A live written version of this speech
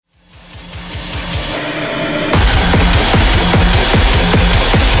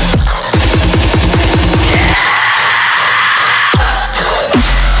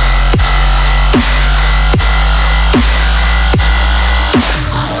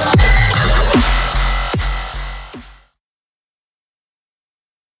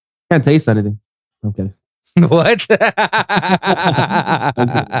Can't taste anything. Okay. What?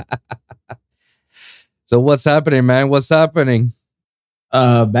 So what's happening, man? What's happening?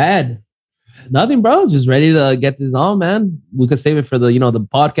 Bad. Nothing, bro. Just ready to get this on, man. We could save it for the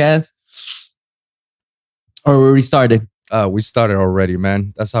podcast. Or we're restarting. We started already,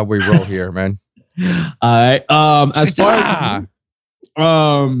 man. That's how we roll here, man. All right. As far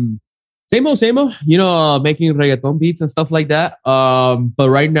as same old. Making reggaeton beats and stuff like that. But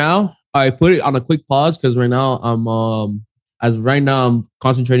right now I put it on a quick pause because right now I'm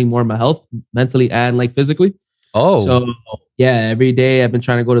concentrating more on my health, mentally and like physically. Oh, so yeah, every day I've been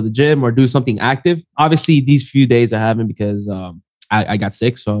trying to go to the gym or do something active. Obviously, these few days I haven't because I got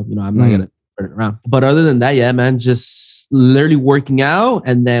sick, so I'm not gonna turn it around. But other than that, yeah, man, just literally working out,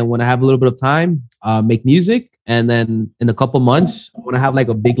 and then when I have a little bit of time, make music, and then in a couple months, I want to have like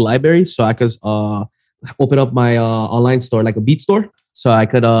a big library so I could open up my online store, like a beat store, so I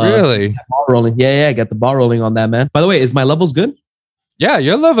could really get the ball rolling. Yeah, get the ball rolling on that, man. By the way, is my levels good? Yeah,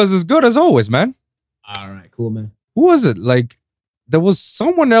 your levels is good as always, man. All right, cool, man. Who was it? Like, there was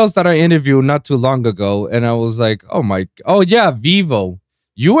someone else that I interviewed not too long ago, and I was like, oh yeah, Vivo.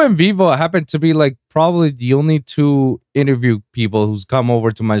 You and Vivo happen to be like probably the only two interview people who's come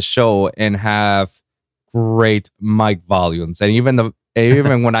over to my show and have great mic volumes. And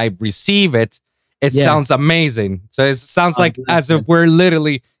even when I receive it, it sounds amazing. So it sounds like as if we're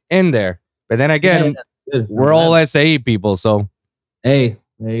literally in there. But then again, we're all SAE people, so hey,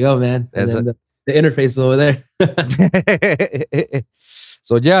 there you go, man. The interface is over there.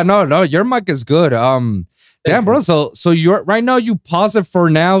 So yeah, no, your mic is good. Damn, bro. So you're right now, you pause it for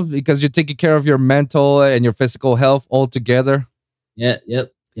now because you're taking care of your mental and your physical health all together. Yeah,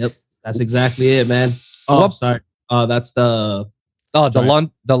 yep. That's exactly it, man. Oh, sorry. That's the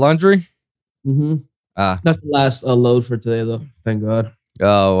laundry. Mm-hmm. That's the last load for today, though. Thank God.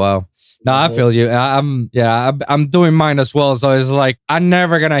 Oh wow. No, I feel you. I'm doing mine as well. So it's like I'm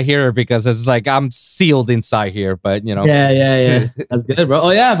never gonna hear it because it's like I'm sealed inside here. But Yeah. That's good, bro. Oh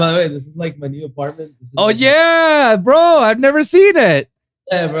yeah, by the way, this is like my new apartment. Yeah, bro. I've never seen it.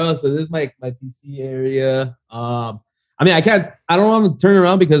 Yeah, bro. So this is my PC area. I mean, I don't want to turn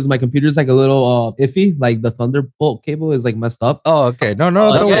around because my computer's like a little iffy. Like the Thunderbolt cable is like messed up. Oh, okay. No,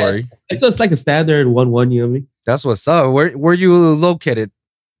 don't worry. It's just like a standard 1.1, you know what I mean? That's what's up. Where you located?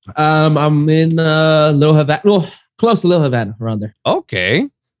 I'm in Little Havana. Well, close to Little Havana, around there. Okay.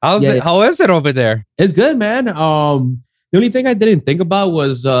 How is it over there? It's good, man. The only thing I didn't think about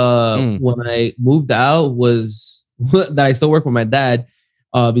was when I moved out was that I still work with my dad.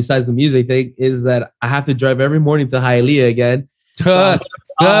 Besides the music thing, is that I have to drive every morning to Hialeah again. So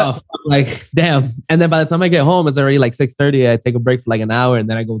like, damn. And then by the time I get home, it's already like 6:30. I take a break for like an hour, and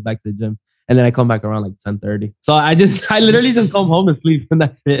then I go back to the gym. And then I come back around like 10:30. So I literally just come home and sleep, and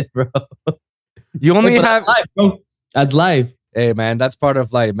that's it, bro. You only have life, bro. That's life. Hey, man, that's part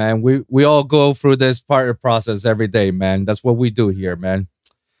of life, man. We all go through this part of process every day, man. That's what we do here, man.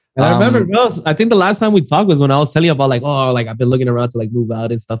 And I remember, bro, I think the last time we talked was when I was telling you about like, I've been looking around to like move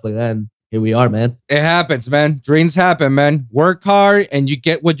out and stuff like that. And here we are, man. It happens, man. Dreams happen, man. Work hard and you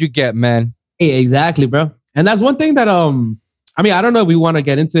get what you get, man. Hey, exactly, bro. And that's one thing that I mean, I don't know if we want to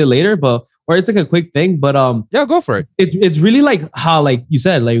get into it later, or it's like a quick thing, but yeah, go for it. It's really like how, like you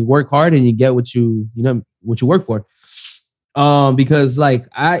said, like work hard and you get what you work for. Because like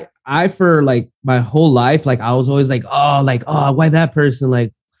I for like my whole life, like I was always like, why that person,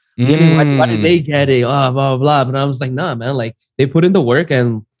 like why did they get it? Blah blah blah. But I was like, nah, man, like they put in the work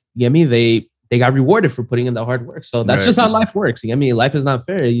and they got rewarded for putting in the hard work. So that's just how life works. Life is not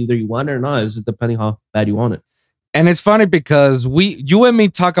fair. Either you want it or not. It's just depending how bad you want it. And it's funny because you and me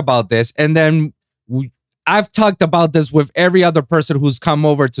talk about this, and then I've talked about this with every other person who's come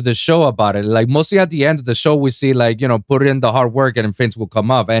over to the show about it. Like mostly at the end of the show, we see like, put in the hard work and things will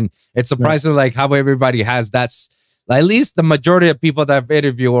come up. And it's surprising like how everybody has at least the majority of people that I've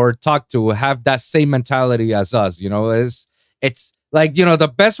interviewed or talked to have that same mentality as us. It's like,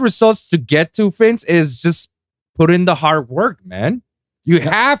 the best results to get to things is just put in the hard work, man. You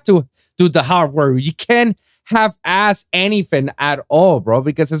have to do the hard work. You can't half-ass anything at all, bro,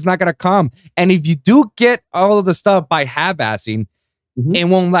 because it's not gonna come. And if you do get all of the stuff by half-assing, it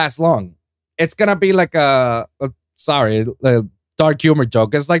won't last long. It's gonna be like a dark humor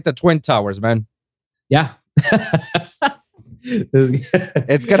joke. It's like the Twin Towers, man. Yeah.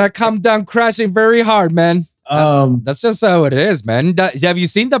 It's gonna come down crashing very hard, man. That's just how it is, man. Have you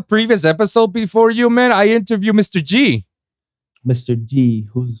seen the previous episode before you, man? I interviewed Mr. G. Mr. G,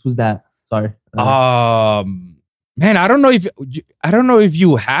 who's that? Sorry. Man, I don't know if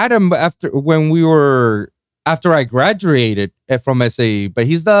you had him after when we were after I graduated from SAE, but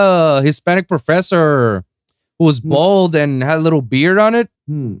he's the Hispanic professor who was bald and had a little beard on it.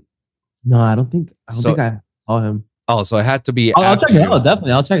 No, I don't think I saw him. Oh, so it had to be. I'll check it out.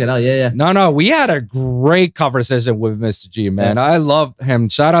 Definitely, I'll check it out. Yeah. No, we had a great conversation with Mr. G, man. Yeah. I love him.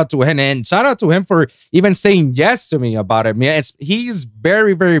 Shout out to him, and shout out to him for even saying yes to me about it, man. He's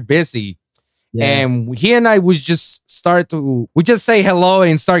very, very busy, and he and I we just say hello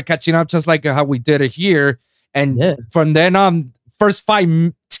and start catching up, just like how we did it here. And from then on, first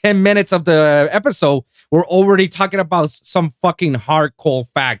 5-10 minutes of the episode, we're already talking about some fucking hardcore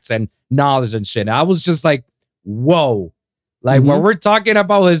facts and knowledge and shit. I was just like, whoa, like what we're talking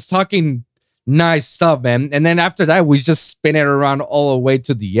about is talking nice stuff, man. And then after that, we just spin it around all the way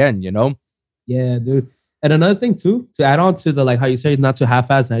to the end, you know? Yeah, dude. And another thing too, to add on to the, like how you say not to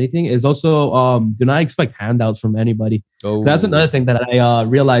half-ass anything, is also do not expect handouts from anybody. Oh. That's another thing that I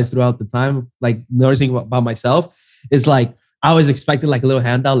realized throughout the time, like noticing about myself, is like I always expected like a little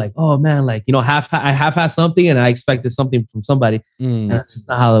handout, like, oh man, like, you know, I half-ass something and I expected something from somebody. And that's just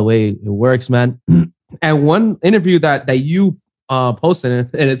not how the way it works, man. And one interview that you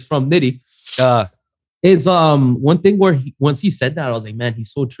posted, and it's from Nitty. It's one thing where once he said that, I was like, man,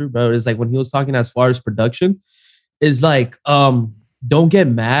 he's so true, bro. It's like when he was talking as far as production, is like don't get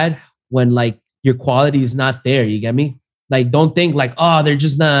mad when like your quality is not there. You get me? Like, don't think like, oh, they're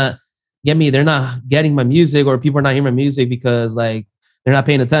just not they're not getting my music, or people are not hearing my music because like they're not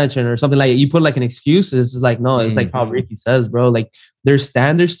paying attention or something. Like you put like an excuse. It's like, no, it's like how Ricky says, bro. Like there's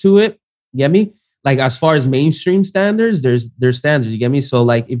standards to it. You get me? Like as far as mainstream standards, there's standards. You get me? So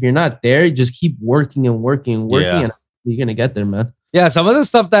like if you're not there, just keep working and working, and you're gonna get there, man. Yeah, some of the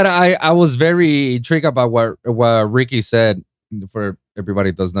stuff that I was very intrigued about what Ricky said, for everybody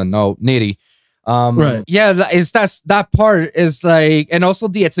who does not know, Nitty. Right. Yeah, it's that part is like, and also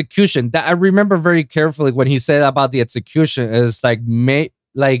the execution that I remember very carefully when he said about the execution is like,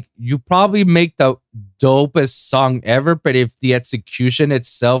 like you probably make the dopest song ever, but if the execution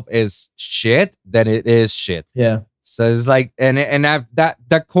itself is shit, then it is shit. Yeah. So it's like, and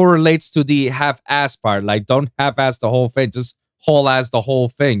that correlates to the half-ass part. Like, don't half-ass the whole thing, just whole-ass the whole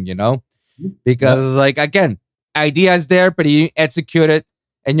thing, you know? Because like, again, idea is there, but you execute it,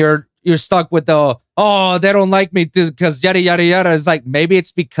 and you're stuck with the, oh, they don't like me because yada yada yada. It's like, maybe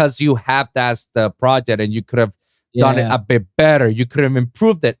it's because you half-assed the project and you could have done it a bit better. You could have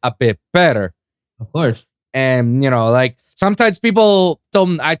improved it a bit better. Of course. And, you know, like sometimes people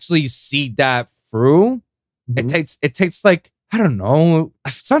don't actually see that through. It takes like, I don't know.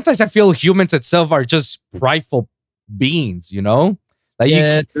 Sometimes I feel humans itself are just prideful beings, you know?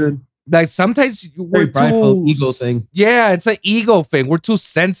 Like, like sometimes we're too ego thing. Yeah, it's an ego thing. We're too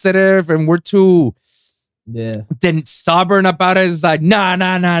sensitive and we're too then stubborn about it. It's like, nah,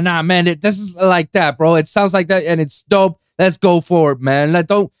 man. This is like that, bro. It sounds like that and it's dope. Let's go for it, man. I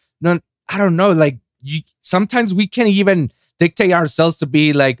don't know. Like sometimes we can't even dictate ourselves to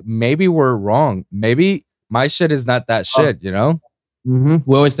be like, maybe we're wrong. Maybe my shit is not that shit, you know?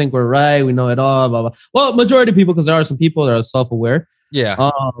 We always think we're right. We know it all, blah, blah. Well, majority of people, because there are some people that are self-aware.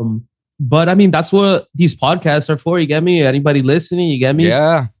 Yeah. But I mean, that's what these podcasts are for. You get me? Anybody listening, you get me?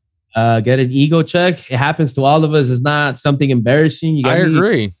 Yeah. Get an ego check. It happens to all of us. It's not something embarrassing. You get me?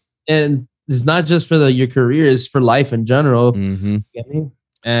 Agree. And it's not just for your career, it's for life in general. You get me?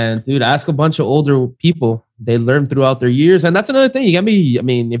 And dude, ask a bunch of older people. They learn throughout their years. And that's another thing. You get me? I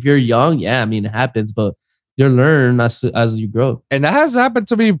mean, if you're young, it happens, but you learn as you grow. And that has happened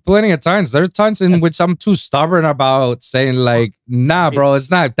to me plenty of times. There's times in which I'm too stubborn about saying like, nah, bro,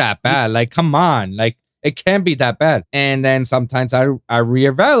 it's not that bad. Like, come on. Like, it can't be that bad. And then sometimes I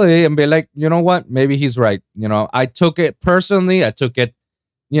reevaluate and be like, you know what? Maybe he's right. You know, I took it personally. I took it,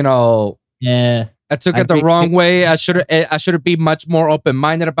 you know, I took it the wrong way. I should be much more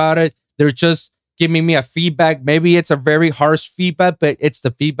open-minded about it. They're just giving me a feedback. Maybe it's a very harsh feedback, but it's the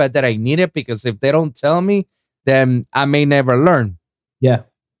feedback that I needed, because if they don't tell me, then I may never learn. Yeah.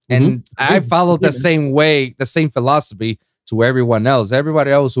 And I follow the same way, the same philosophy to everyone else. Everybody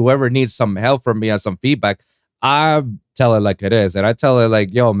else, whoever needs some help from me or some feedback, I tell it like it is. And I tell it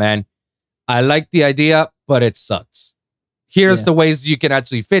like, yo, man, I like the idea, but it sucks. Here's the ways you can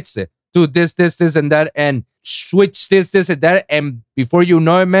actually fix it. Do this, and that, and switch this, and that. And before you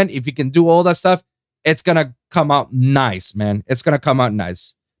know it, man, if you can do all that stuff, it's going to come out nice, man. It's going to come out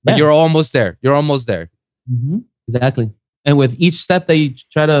nice. But you're almost there. You're almost there. Exactly. And with each step that you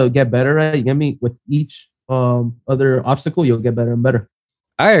try to get better at, you get me? With each other obstacle, you'll get better and better.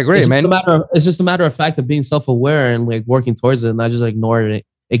 I agree, man. It's just a matter of fact of being self-aware and like working towards it, and not just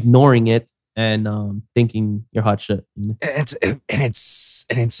ignoring it and thinking you're hot shit.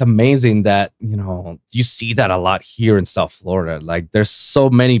 It's amazing that you see that a lot here in South Florida. Like there's so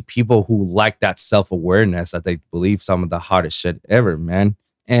many people who lack that self-awareness that they believe some of the hottest shit ever, man.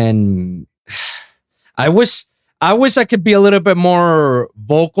 And I wish I could be a little bit more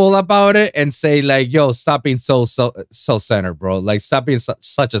vocal about it and say like, yo, stop being so centered, bro. Like stop being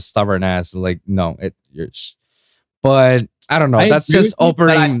such a stubborn ass. Like no, but I don't know. That's just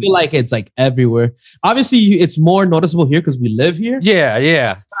opening. I feel like it's like everywhere. Obviously, it's more noticeable here because we live here.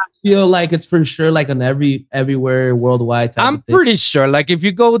 Yeah. I feel like it's for sure like on everywhere worldwide. I'm pretty sure. Like if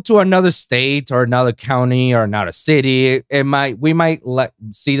you go to another state or another county or another city, we might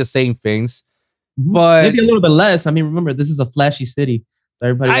see the same things, but maybe a little bit less. I mean, remember this is a flashy city, so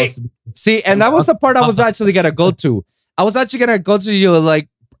everybody wants to see. And that was the part I was actually gonna go to. I was actually gonna go to you like.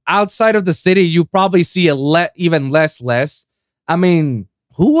 Outside of the city, you probably see even less. I mean,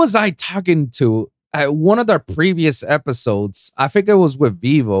 who was I talking to at one of their previous episodes? I think it was with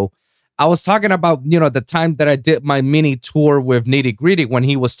Vivo. I was talking about, the time that I did my mini tour with Nitty Gritty when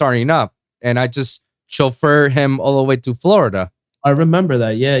he was starting up, and I just chauffeured him all the way to Florida. I remember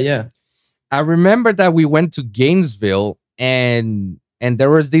that. Yeah. I remember that we went to Gainesville, and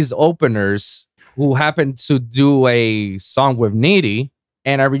there was these openers who happened to do a song with Nitty.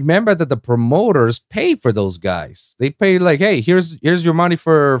 And I remember that the promoters pay for those guys. They pay like, hey, here's your money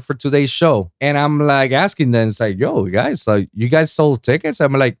for today's show. And I'm like asking them, it's like, yo, guys, like you guys sold tickets?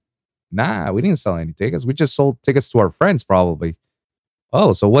 I'm like, nah, we didn't sell any tickets. We just sold tickets to our friends, probably.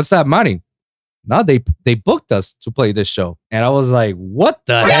 Oh, so what's that money? No, they booked us to play this show. And I was like, what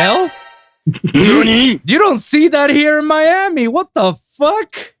the hell? You don't see that here in Miami. What the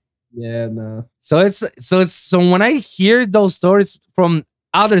fuck? Yeah, no. So when I hear those stories from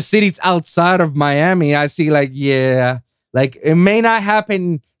other cities outside of Miami, I see like, yeah, like it may not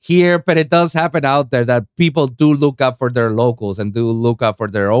happen here, but it does happen out there that people do look up for their locals and do look up for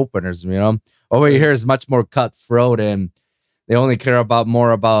their openers, Over here is much more cutthroat and they only care about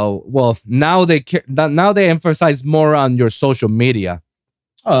now they emphasize more on your social media.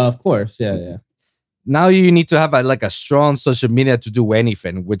 Oh, of course. Yeah. Now you need to have a strong social media to do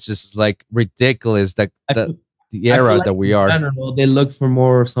anything, which is like ridiculous. The era that we are. In general, they look for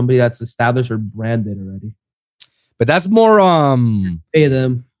more somebody that's established or branded already. But that's more pay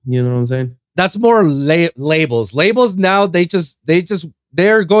them. You know what I'm saying? That's more labels. Labels now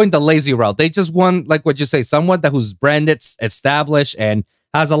they're going the lazy route. They just want, like what you say, someone who's branded, established, and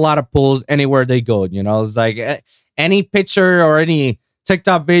has a lot of pulls anywhere they go. It's like any picture or any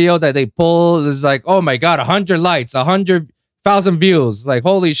TikTok video that they pull is like, oh my god, 100 likes, 100,000 views, like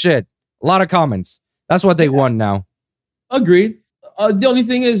holy shit, a lot of comments. That's what they want now. Agreed. The only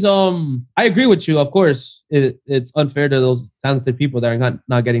thing is, I agree with you. Of course, it's unfair to those talented people that are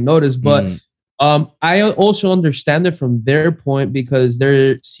not getting noticed, but I also understand it from their point because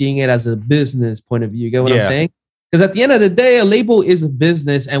they're seeing it as a business point of view. You get what I'm saying? Because at the end of the day, a label is a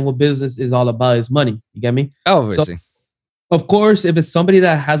business, and what business is all about is money. You get me? Obviously. So, of course, if it's somebody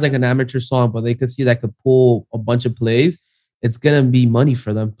that has like an amateur song, but they could see that could pull a bunch of plays, it's gonna be money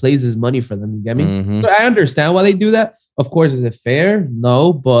for them. Plays is money for them. You get me? So I understand why they do that. Of course, is it fair?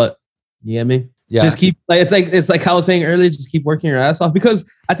 No, but you get me? Yeah. Just keep it's like I was saying earlier. Just keep working your ass off because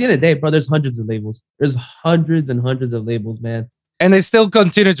at the end of the day, bro, there's hundreds of labels. There's hundreds and hundreds of labels, man. And they still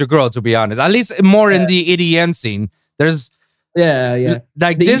continue to grow. To be honest, at least more in the EDM scene. There's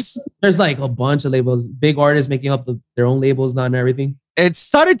like this. There's like a bunch of labels. Big artists making up their own labels now and everything. It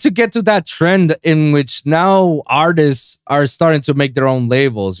started to get to that trend in which now artists are starting to make their own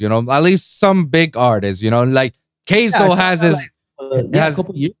labels. At least some big artists. Like Queso has his. A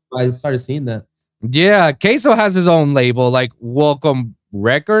couple years I started seeing that. Yeah, Queso has his own label, like Welcome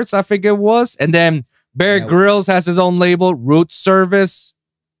Records, I think it was, and then Bear Grylls has his own label, Root Service.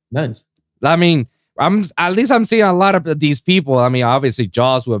 Nice. I mean, I'm seeing a lot of these people. I mean, obviously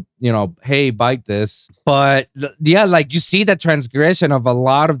Jaws would, hey, bite this. But yeah, like you see the transgression of a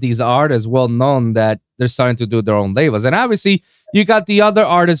lot of these artists, well known that they're starting to do their own labels. And obviously you got the other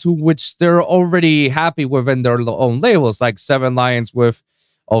artists which they're already happy within their own labels, like Seven Lions with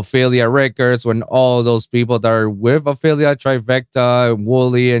Ophelia Records, when all those people that are with Ophelia, Trifecta, and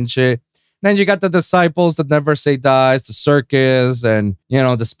Wooly and shit. Then you got the Disciples, the Never Say Dies, the Circus, and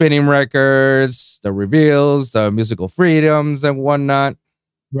the Spinning Records, the Reveals, the Musical Freedoms, and whatnot.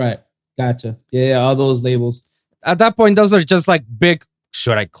 Right, gotcha. Yeah, all those labels. At that point, those are just like big.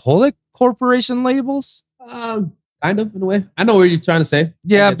 Should I call it corporation labels? Kind of in a way. I know what you're trying to say.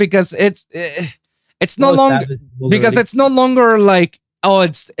 Yeah, because it's no longer like, oh,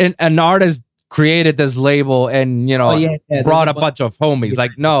 it's an artist created this label and brought a bunch of homies.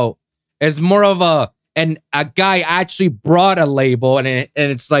 Like, no. It's more of a guy actually brought a label, and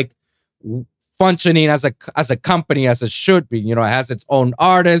it's like functioning as a company as it should be. You know, it has its own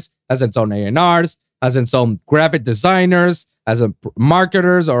artists, has its own A&Rs, has its own graphic designers, has a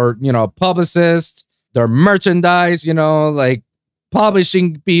marketers or, you know, publicists, their merchandise, you know, like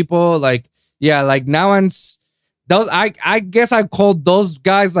publishing people, like, yeah, like now and those, I guess I called those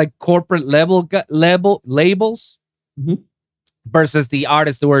guys like corporate labels versus the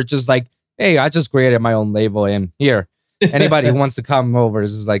artists who were just like, hey, I just created my own label, and here, anybody who wants to come over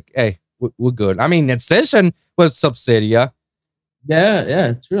is just like, hey, we're good. I mean, it's Session with Subsidia.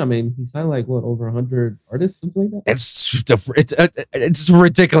 Yeah, true. I mean, he signed like what, over 100 artists, something like that. It's a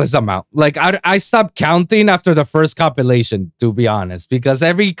ridiculous amount. Like I stopped counting after the first compilation, to be honest, because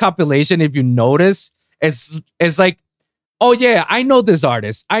every compilation, if you notice, it's like, oh yeah, I know this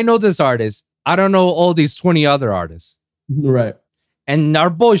artist. I don't know all these 20 other artists. Right. And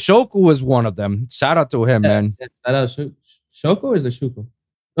our boy Shoku was one of them. Shout out to him, man. Shout out Shoko or is it Shuko?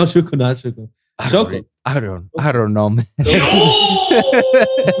 No, Shuko, not Shuko. Shoko. I don't know, man. If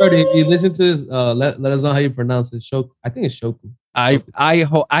you listen to this, let us know how you pronounce it. Shoko. I think it's Shoku. I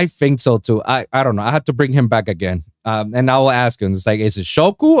think so too. I don't know. I have to bring him back again. And I will ask him. It's like, is it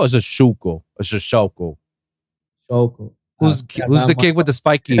Shoku or is it Shuko? Or is it Shoko? Shoko. Who's the kid with the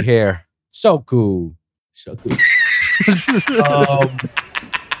spiky hair? Shoku.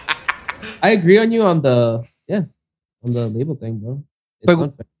 I agree on you on the label thing, bro.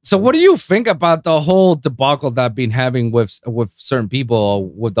 But so what do you think about the whole debacle that I've been having with certain people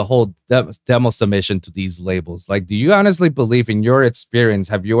with the whole demo submission to these labels? Like, do you honestly believe, in your experience,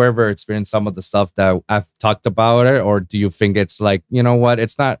 have you ever experienced some of the stuff that I've talked about it? Or do you think it's like, you know what,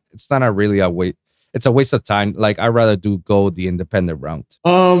 it's not a really a waste. It's a waste of time. Like, I'd rather go the independent route.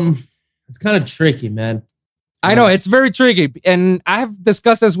 It's kind of tricky, man. I know it's very tricky. And I have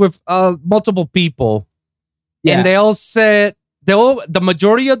discussed this with multiple people. Yeah. And they all said, the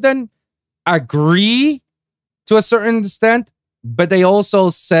majority of them agree to a certain extent, but they also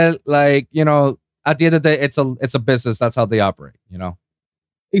said, like, you know, at the end of the day, it's a business. That's how they operate, you know?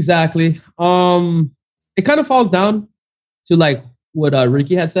 Exactly. It kind of falls down to like what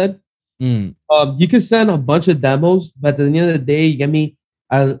Ricky had said. You can send a bunch of demos, but at the end of the day, you get me,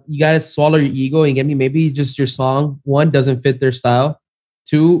 you gotta swallow your ego and get me, maybe just your song, one, doesn't fit their style,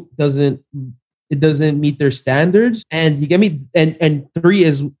 two, it doesn't meet their standards, and you get me, and three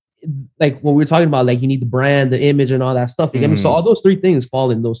is like what we were talking about, like you need the brand, the image, and all that stuff. You get me? So all those three things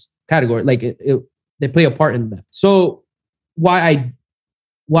fall in those categories. Like they play a part in that. So why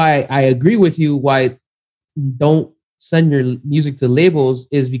I agree with you, why don't send your music to labels,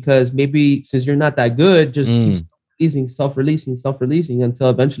 is because maybe since you're not that good, just keep self-releasing until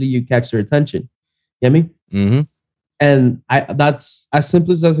eventually you catch their attention. You get me? Mm-hmm. And that's as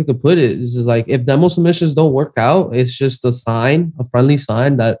simple as I could put it. It's just like, if demo submissions don't work out, it's just a friendly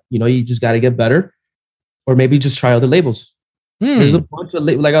sign that, you know, you just got to get better, or maybe just try other labels. There's a bunch of,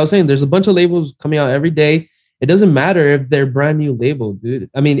 like I was saying, there's a bunch of labels coming out every day. It doesn't matter if they're brand new label, dude.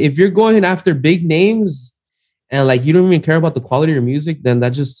 I mean, if you're going after big names and like you don't even care about the quality of your music, then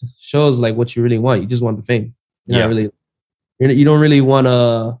that just shows like what you really want. You just want the fame. You don't really want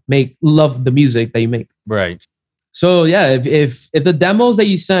to love the music that you make. Right. So yeah, if the demos that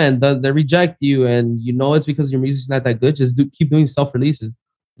you send, they reject you, and you know it's because your music's not that good, just keep doing self-releases.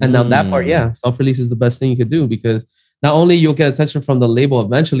 And now that part, self-release is the best thing you could do, because not only you'll get attention from the label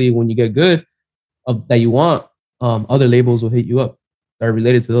eventually when you get good that you want, other labels will hit you up that are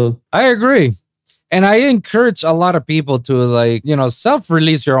related to those. I agree. And I encourage a lot of people to, like, you know,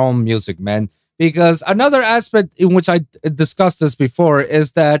 self-release your own music, man. Because another aspect in which I discussed this before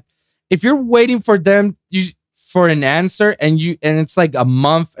is that if you're waiting for them for an answer and it's like a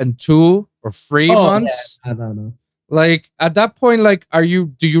month and 2 or 3 months, I don't know. Like, at that point, like,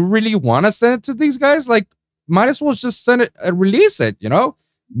 do you really want to send it to these guys? Like, might as well just send it and release it, you know?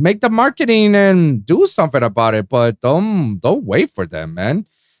 Make the marketing and do something about it, but don't wait for them, man.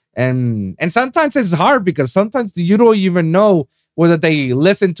 And sometimes it's hard because sometimes you don't even know whether they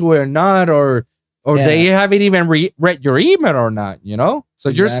listen to it or not, or they haven't even read your email or not, you know? So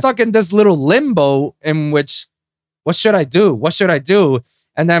you're stuck in this little limbo in which, what should I do? What should I do?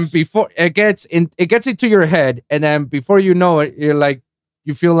 And then before it gets into your head, and then before you know it,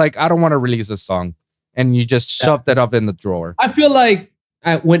 you feel like, I don't want to release a song, and you just shoved it up in the drawer. I feel like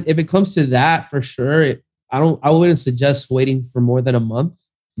if it comes to that, for sure, I wouldn't suggest waiting for more than a month.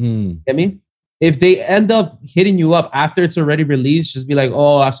 Get me? If they end up hitting you up after it's already released, just be like,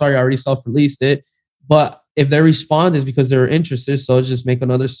 oh, I'm sorry, I already self-released it. But if they respond, is because they're interested. So just make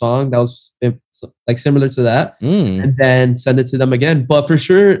another song that was like similar to that, and then send it to them again. But for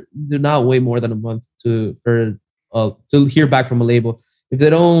sure, do not wait more than a month to hear back from a label. If they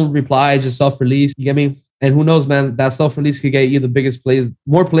don't reply, just self-release. You get me? And who knows, man? That self-release could get you the biggest plays,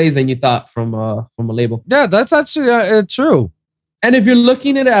 more plays than you thought from a label. Yeah, that's actually true. And if you're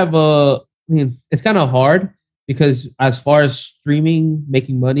looking at it, I mean, it's kind of hard because as far as streaming,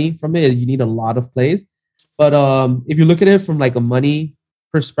 making money from it, you need a lot of plays. But if you look at it from like a money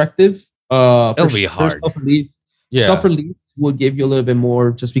perspective, it'll be hard. Self-release will give you a little bit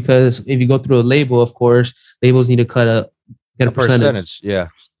more, just because if you go through a label, of course, labels need to get a percentage. Yeah.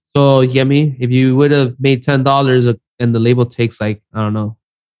 So you get me? If you would have made $10 and the label takes like, I don't know,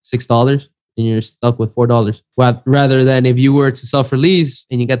 $6, and you're stuck with $4. Rather than if you were to self-release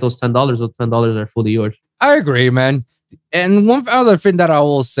and you get those $10, those $10 are fully yours. I agree, man. And one other thing that I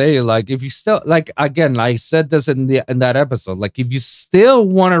will say, like, if you still, like, again, I said this in that episode, like, if you still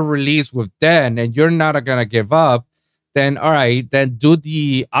want to release with Den and you're not gonna give up, then all right, then do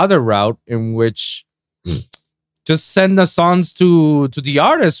the other route in which just send the songs to the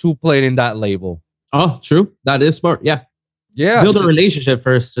artists who played in that label. Oh, true. That is smart. Yeah. Yeah. Build a relationship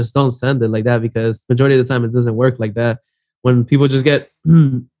first. Just don't send it like that, because majority of the time it doesn't work like that. When people just get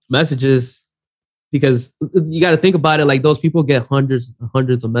messages, because you got to think about it, like those people get hundreds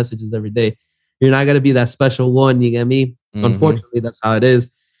of messages every day. You're not going to be that special one. You get me? Mm-hmm. Unfortunately, that's how it is.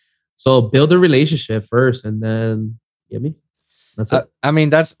 So build a relationship first, and then, you get me? That's it. I mean,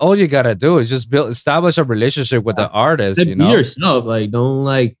 that's all you gotta do is just establish a relationship with the artist. You know, be yourself. Like, don't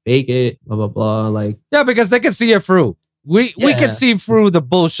like fake it. Blah blah blah. Like, yeah, because they can see it through. We can see through the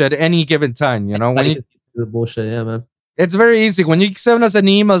bullshit any given time. You know, when you the bullshit, yeah, man. It's very easy when you send us an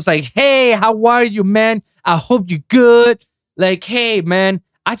email. It's like, hey, how are you, man? I hope you're good. Like, hey, man,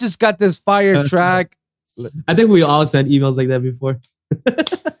 I just got this fire track. I think we all sent emails like that before.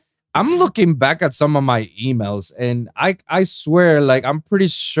 I'm looking back at some of my emails, and I swear, like, I'm pretty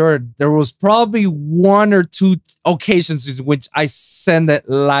sure there was probably 1 or 2 occasions in which I sent it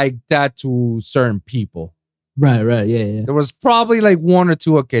like that to certain people. Right, yeah. There was probably like 1 or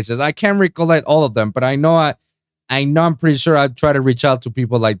 2 occasions. I can't recollect all of them, but I know I'm pretty sure I try to reach out to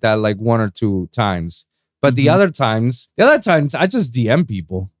people like that like 1 or 2 times. But the other times I just DM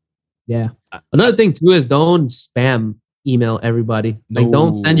people. Yeah. Another thing too is don't spam email everybody. Like,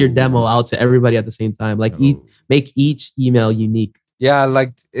 don't send your demo out to everybody at the same time. Like, make each email unique. Yeah,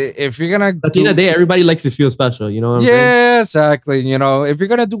 like if you're gonna at the end of the day, everybody likes to feel special. You know what I'm saying? Yeah, exactly. You know, if you're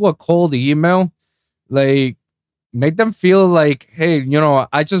gonna do a cold email, like, make them feel like, hey, you know,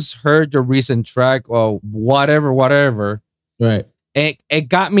 I just heard your recent track or whatever. Right. It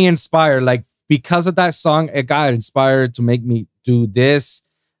got me inspired. Like, because of that song, it got inspired to make me do this.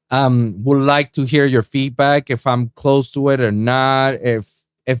 Would like to hear your feedback, if I'm close to it or not. If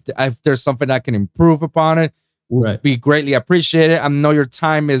there's something I can improve upon it, would be greatly appreciated. I know your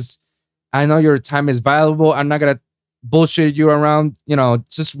time is valuable. I'm not gonna bullshit you around. You know,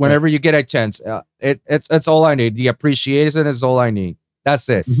 just whenever you get a chance. It's all I need. The appreciation is all I need. That's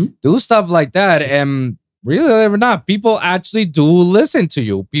it. Mm-hmm. Do stuff like that, and really or not, people actually do listen to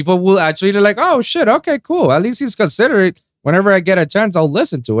you. People will actually like, oh shit, okay, cool. At least he's considerate. Whenever I get a chance, I'll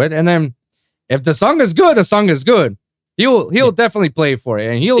listen to it. And then if the song is good, the song is good. He'll definitely play for it,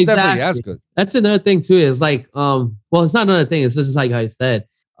 and he'll definitely ask good. That's another thing too. Is like, well, it's not another thing. It's just like I said.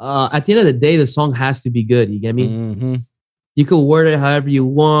 At the end of the day, the song has to be good. You get me? Mm-hmm. You could word it however you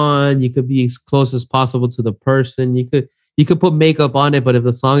want. You could be as close as possible to the person. You could put makeup on it, but if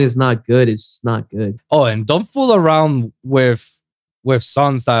the song is not good, it's just not good. Oh, and don't fool around with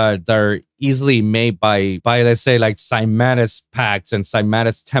songs that are easily made by let's say like Cymatics packs and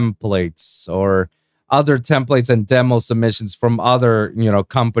Cymatics templates, or other templates and demo submissions from other, you know,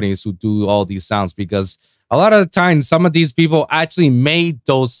 companies who do all these sounds, because a lot of the time some of these people actually made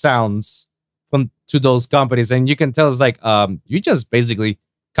those sounds to those companies, and you can tell it's like, you just basically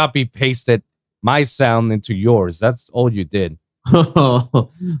copy pasted my sound into yours. That's all you did.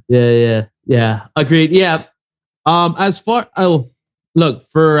 Yeah. Agreed. Yeah. As far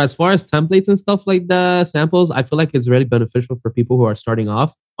as templates and stuff like that, samples, I feel like it's really beneficial for people who are starting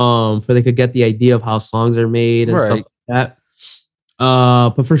off. For they could get the idea of how songs are made and stuff like that.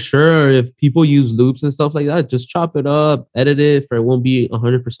 But for sure, if people use loops and stuff like that, just chop it up, edit it, for it won't be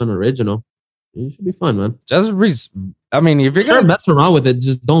 100% original. It should be fun, man. If you're gonna mess around with it,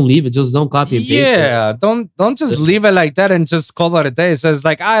 just don't leave it. Just don't copy and paste it. Yeah, don't just leave it like that and just call it a day. It says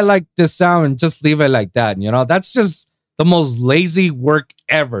like, I like this sound, and just leave it like that. You know, that's just the most lazy work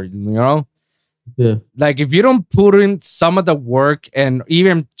ever. You know, yeah. Like, if you don't put in some of the work and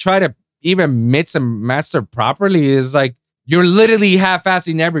even try to even mix and master properly is like you're literally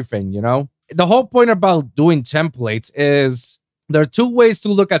half-assing everything, you know? The whole point about doing templates is there are two ways to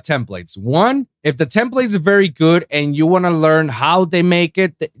look at templates. One, if the template is very good and you want to learn how they make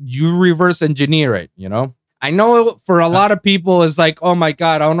it, you reverse engineer it, you know? I know for a lot of people, it's like, oh my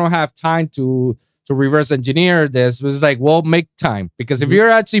God, I don't have time to reverse engineer this. But it's like, well, make time. Because if you're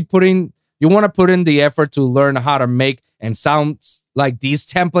actually you want to put in the effort to learn how to make and sound like these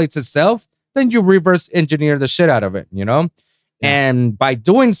templates itself, then you reverse engineer the shit out of it, you know? Yeah. And by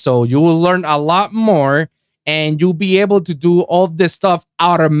doing so, you will learn a lot more and you'll be able to do all this stuff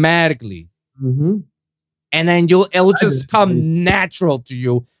automatically. And then it'll just come natural to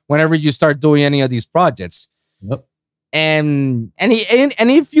you whenever you start doing any of these projects. Yep. And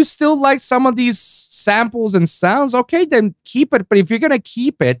if you still like some of these samples and sounds, okay, then keep it. But if you're gonna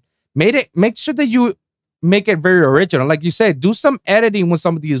keep it, make sure that you make it very original. Like you said, do some editing with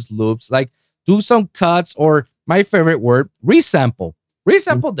some of these loops, like do some cuts, or my favorite word, resample.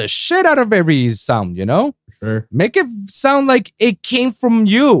 Resample the shit out of every sound, you know? Sure. Make it sound like it came from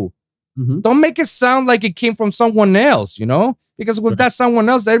you. Don't make it sound like it came from someone else, you know? Because with that someone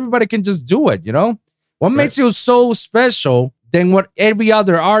else, everybody can just do it, you know? What makes you so special than what every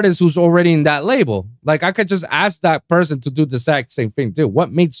other artist who's already in that label? Like, I could just ask that person to do the exact same thing, too.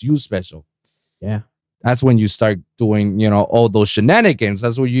 What makes you special? Yeah. That's when you start doing, you know, all those shenanigans.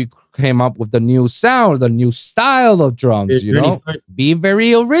 That's when you came up with the new sound, the new style of drums, you know? Be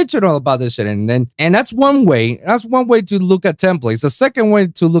very original about this shit. And that's one way. That's one way to look at templates. The second way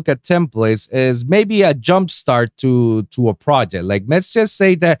to look at templates is maybe a jump start to a project. Like, let's just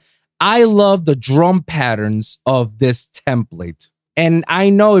say that I love the drum patterns of this template. And I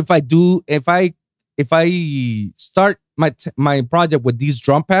know if I start my project with these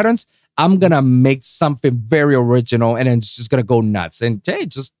drum patterns, I'm going to make something very original and then it's just going to go nuts. And hey,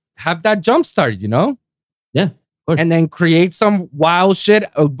 just have that jump start, you know? Yeah. And then create some wild shit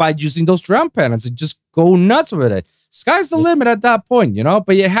by using those drum patterns and just go nuts with it. Sky's the limit at that point, you know?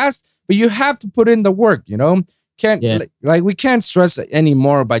 But you have to put in the work, you know? We can't stress it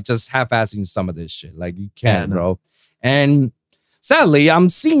anymore by just half-assing some of this shit. Like, you can't, bro. And sadly, I'm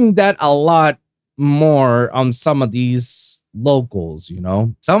seeing that a lot more on some of these locals, you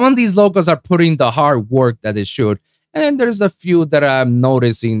know? Some of these locals are putting the hard work that they should. And then there's a few that I'm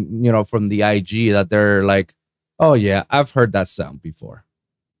noticing, you know, from the IG that they're like, oh yeah, I've heard that sound before.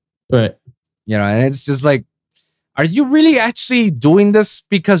 Right. You know, and it's just like, are you really actually doing this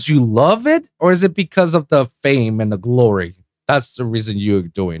because you love it? Or is it because of the fame and the glory? That's the reason you're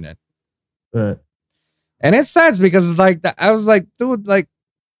doing it. Right. And it's sad because like I was like, dude, like,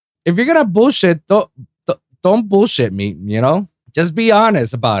 if you're gonna bullshit, don't bullshit me, you know? Just be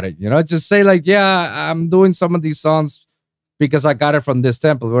honest about it, you know? Just say like, yeah, I'm doing some of these songs because I got it from this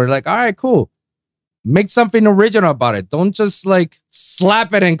temple. We're like, all right, cool. Make something original about it. Don't just like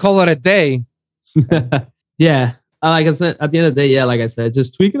slap it and call it a day. Yeah. Like I said, at the end of the day, yeah, like I said,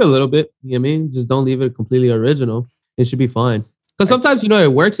 just tweak it a little bit. You know what I mean? Just don't leave it completely original. It should be fine. Because sometimes, you know,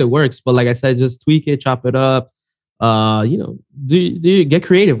 it works. But like I said, just tweak it, chop it up. You know, do get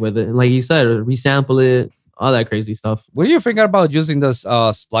creative with it. And like you said, resample it, all that crazy stuff. What are you thinking about using those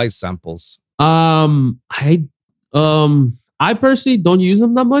splice samples? I personally don't use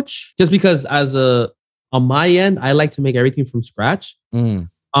them that much, just because on my end, I like to make everything from scratch.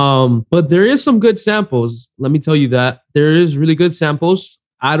 But there is some good samples. Let me tell you that there is really good samples.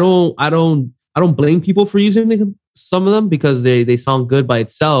 I don't blame people for using some of them because they sound good by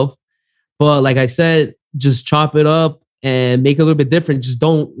itself. But like I said, just chop it up and make it a little bit different. Just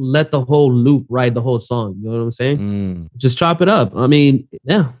don't let the whole loop ride the whole song. You know what I'm saying? Just chop it up. I mean,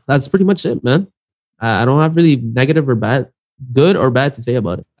 yeah, that's pretty much it, man. I don't have really negative or bad, good or bad to say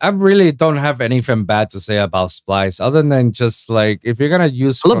about it. I really don't have anything bad to say about Splice, other than just like, if you're gonna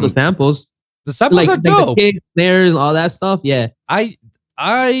use, I love the samples. The samples are dope. Like the kicks, snares, all that stuff. Yeah. I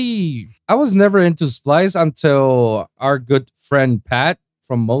was never into Splice until our good friend Pat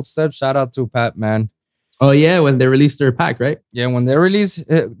from Mode Step. Shout out to Pat, man. Oh yeah, when they released their pack, right? Yeah, when they released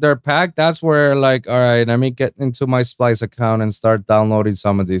their pack, that's where like, all right, let me get into my Splice account and start downloading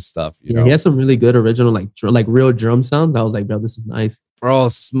some of this stuff. You know, he has some really good original, like real drum sounds. I was like, bro, this is nice. Bro,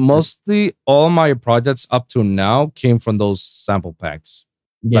 mostly all my projects up to now came from those sample packs.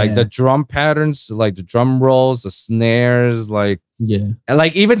 Yeah. Like the drum patterns, like the drum rolls, the snares, like, yeah, and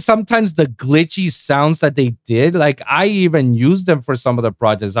like even sometimes the glitchy sounds that they did, like I even used them for some of the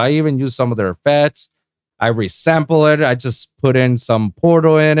projects. I even used some of their effects. I resample it. I just put in some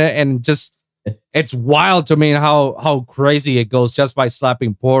Portal in it, and just it's wild to me how crazy it goes just by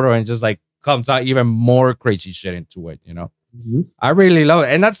slapping Portal, and just like comes out even more crazy shit into it, you know? I really love it.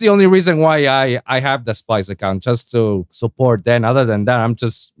 And that's the only reason why I have the Splice account, just to support them. Other than that, I'm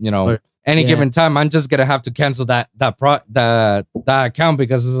just, any given time, I'm just gonna have to cancel that account,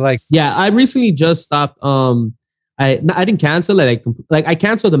 because it's like, yeah, I recently just stopped. I didn't cancel it. Like I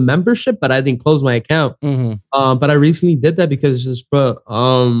canceled the membership, but I didn't close my account. But I recently did that because just, bro,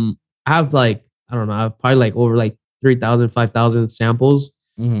 I have like, I don't know, I have probably like over like 3,000, 5,000 samples,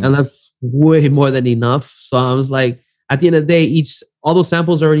 and that's way more than enough. So I was like, at the end of the day, all those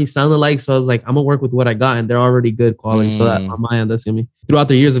samples already sound alike. So I was like, I'm gonna work with what I got, and they're already good quality. So that on my end, that's gonna be throughout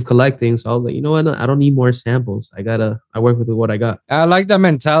the years of collecting. So I was like, you know what? I don't need more samples. I work with what I got. I like that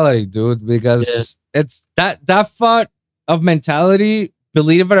mentality, dude, because it's that thought of mentality.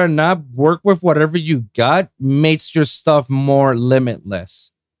 Believe it or not, work with whatever you got makes your stuff more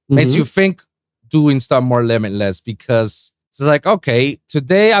limitless. Makes you think doing stuff more limitless, because it's like, okay,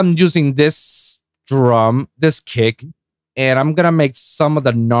 today I'm using this drum, this kick, and I'm gonna make some of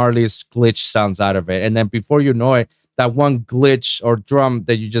the gnarliest glitch sounds out of it. And then before you know it, that one glitch or drum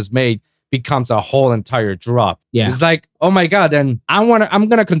that you just made becomes a whole entire drop. Yeah. It's like, oh my God, and I'm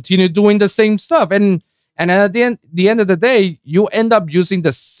gonna continue doing the same stuff. And at the end of the day, you end up using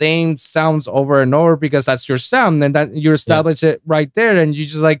the same sounds over and over, because that's your sound, and that you establish it right there. And you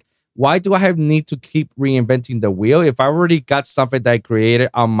just like, why do I need to keep reinventing the wheel if I already got something that I created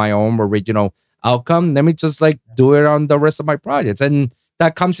on my own original outcome? Let me just like do it on the rest of my projects, and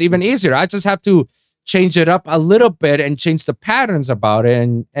that comes even easier. I just have to change it up a little bit and change the patterns about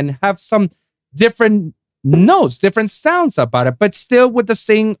it, and have some different notes, different sounds about it, but still with the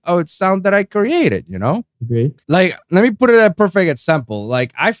same sound that I created, Agreed. Like, let me put it a perfect example.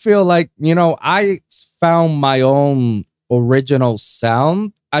 Like, I feel like, I found my own original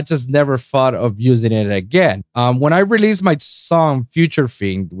sound. I just never thought of using it again. When I released my song Future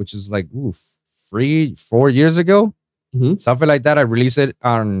Fiend, which is like 3-4 years ago, something like that, I released it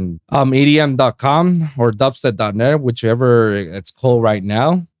on EDM.com or dubstep.net, whichever it's called right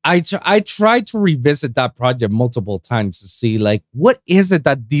now. I tried to revisit that project multiple times to see like, what is it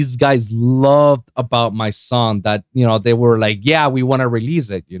that these guys loved about my song that, they were like, yeah, we want to release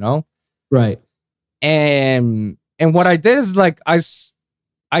it, Right. And what I did is like, I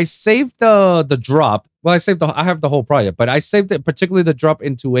saved the drop. Well, I have the whole project, but I saved it, particularly the drop,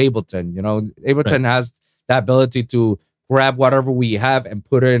 into Ableton. Ableton has the ability to grab whatever we have and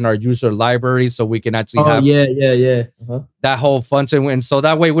put it in our user library, so we can actually have that whole function. And so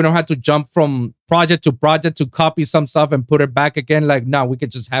that way we don't have to jump from project to project to copy some stuff and put it back again. Like, no, we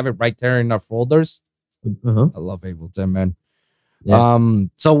could just have it right there in our folders. I love Ableton, man. Yeah.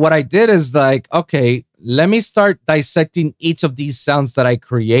 So what I did is like, okay, let me start dissecting each of these sounds that I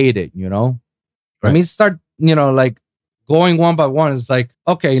created, Right. Let me start, like going one by one. It's like,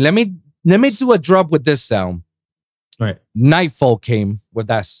 okay, let me do a drop with this sound. Right. Nightfall came with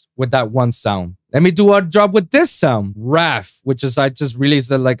that one sound. Let me do a drop with this sound. Wrath, which is I just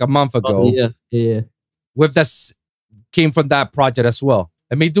released it like a month ago. Yeah. With this came from that project as well.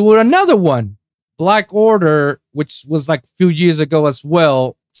 Let me do another one. Black Order, which was like a few years ago as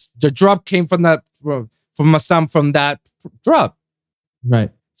well. The drop came from a sound from that drop.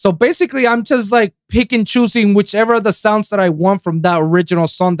 Right. So basically, I'm just like pick and choosing whichever of the sounds that I want from that original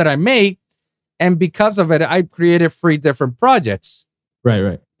song that I made. And because of it, I created 3 different projects.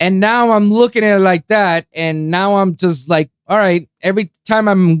 Right. And now I'm looking at it like that. And now I'm just like, all right, every time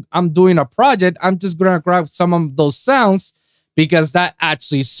I'm doing a project, I'm just going to grab some of those sounds, because that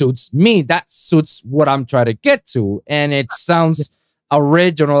actually suits me. That suits what I'm trying to get to. And it sounds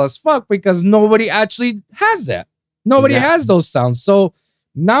original as fuck, because nobody actually has that. Nobody has those sounds. So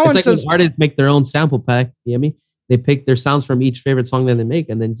now it's like just when artists make their own sample pack. You know what I mean? They pick their sounds from each favorite song that they make,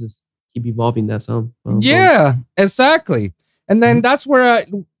 and then just keep evolving that sound. Exactly. And then that's where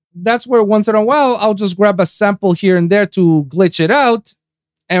once in a while I'll just grab a sample here and there to glitch it out,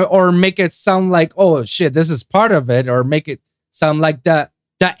 or make it sound like, oh shit, this is part of it, or make it sound like that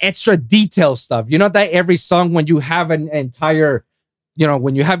extra detail stuff. That every song, when you have an entire,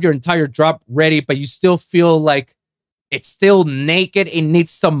 when you have your entire drop ready, but you still feel like it's still naked, it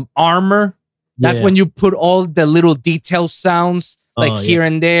needs some armor. That's when you put all the little detail sounds here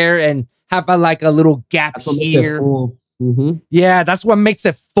and there, and have a little gap here. Yeah, that's what makes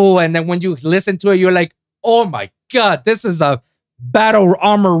it full. And then when you listen to it, you're like, oh my God, this is a battle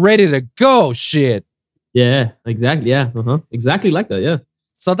armor ready to go shit. Yeah, exactly. Yeah, exactly like that. Yeah.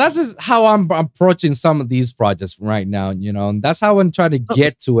 So that's how I'm approaching some of these projects right now, and that's how I'm trying to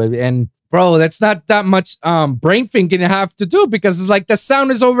get to it. And bro, that's not that much brain thinking I have to do, because it's like the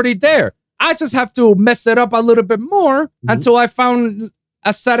sound is already there. I just have to mess it up a little bit more until I found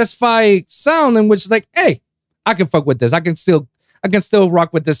a satisfied sound in which, like, hey, I can fuck with this. I can still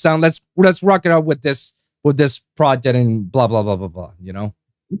rock with this sound. Let's rock it out with this project and blah blah blah blah blah. You know.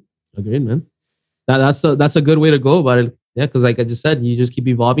 Agreed, man. That's a good way to go about it. Yeah, because like I just said, you just keep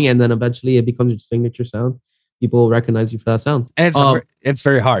evolving, and then eventually it becomes your signature sound. People recognize you for that sound. And it's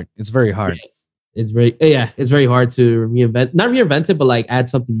very hard. It's very hard. It's very hard to not reinvent it, but like add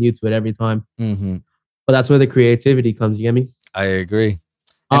something new to it every time. Mm-hmm. But that's where the creativity comes. You get me? I agree.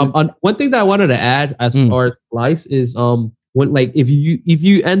 On one thing that I wanted to add as far as splice is when like if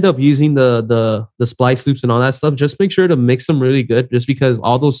you end up using the splice loops and all that stuff, just make sure to mix them really good, just because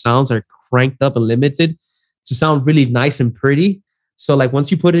all those sounds are cranked up and limited to sound really nice and pretty. So like once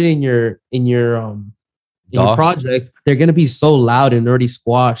you put it in your project, they're gonna be so loud and already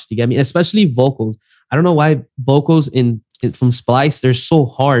squashed. You get me? Especially vocals. I don't know why vocals from splice they're so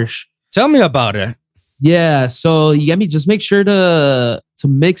harsh. Tell me about it. Yeah, so you get me. Just make sure to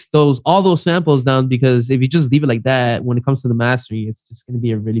mix all those samples down, because if you just leave it like that, when it comes to the mastering, it's just gonna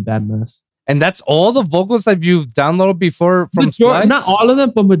be a really bad mess. And that's all the vocals that you've downloaded before from Splice? Not all of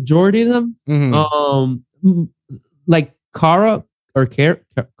them, but majority of them. Mm-hmm. Like Kara,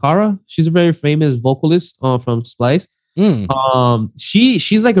 she's a very famous vocalist from Splice.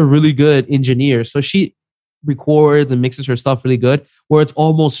 She's like a really good engineer, so she records and mixes her stuff really good, where it's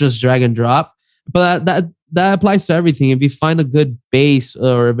almost just drag and drop. But that applies to everything. If you find a good bass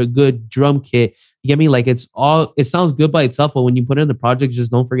or a good drum kit, you get me? Like it sounds good by itself, but when you put it in the project,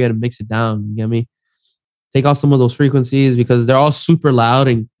 just don't forget to mix it down. You get me? Take off some of those frequencies, because they're all super loud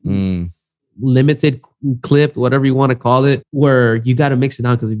and limited, clipped, whatever you want to call it, where you got to mix it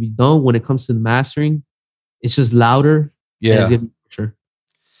down, because if you don't, when it comes to the mastering, it's just louder. Yeah. Sure.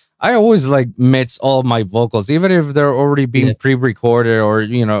 I always like mix all my vocals, even if they're already being pre-recorded or,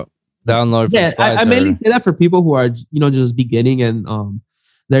 download. Yeah, I mainly say that for people who are, just beginning and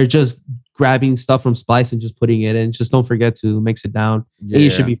they're just grabbing stuff from Splice and just putting it in. Just don't forget to mix it down. Yeah. And you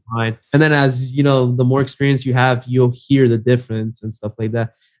should be fine. And then as the more experience you have, you'll hear the difference and stuff like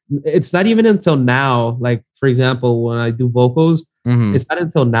that. It's not even until now, like for example, when I do vocals, it's not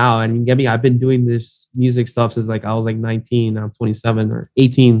until now. And you get me, I've been doing this music stuff since like I was like 19, I'm 27 or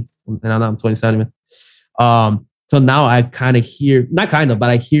 18, and now I'm 27. So now I kind of hear, not kind of, but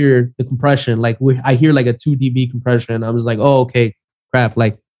I hear the compression. Like I hear like a 2 dB compression. And I was like, oh, okay, crap.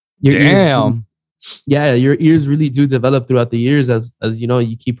 Like your ears really do develop throughout the years as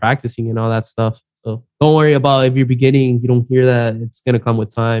you keep practicing and all that stuff. So don't worry about if you're beginning, you don't hear that. It's gonna come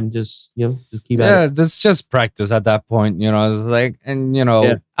with time. Just keep at it. Yeah, that's just practice at that point. It's like,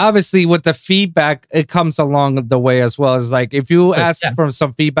 and obviously with the feedback, it comes along the way as well. It's like if you ask for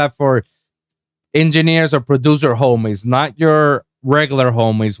some feedback for engineers or producer homies, not your regular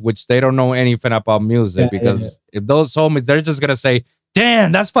homies, which they don't know anything about music, because if those homies, they're just gonna say,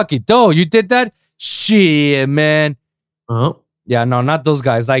 "Damn, that's fucking dope. You did that, shit, man." Yeah, no, not those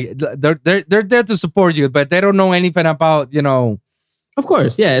guys. Like they're there to support you, but they don't know anything about Of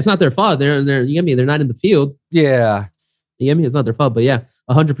course, yeah, it's not their fault. They're you get me. They're not in the field. Yeah, you get me. It's not their fault, but yeah,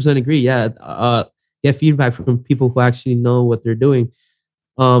 100% agree. Yeah, get feedback from people who actually know what they're doing.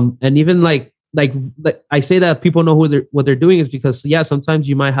 And even like I say that people know what they're doing is because sometimes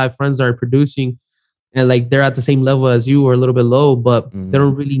you might have friends that are producing and like they're at the same level as you or a little bit low, but they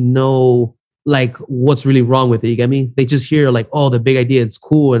don't really know like what's really wrong with it. You get me? They just hear like, oh, the big idea, it's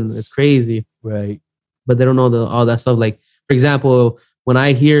cool and it's crazy, right? But they don't know all that stuff. Like for example, when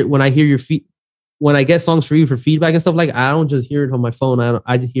I hear your when I get songs for you for feedback and stuff, like I don't just hear it on my phone.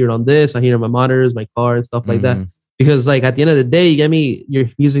 I just hear it on this. I hear it on my monitors, my car, and stuff like that. Because like at the end of the day, you get me, your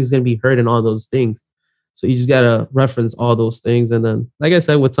music is gonna be heard in all those things. So you just gotta reference all those things, and then, like I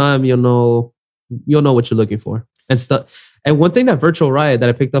said, with time, you'll know what you're looking for and stuff. And one thing that Virtual Riot that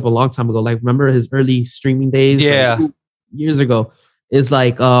I picked up a long time ago, like remember his early streaming days, like, years ago, is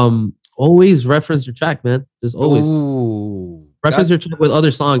like always reference your track, man. Just always reference your track with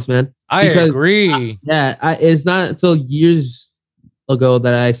other songs, man. I agree. It's not until years ago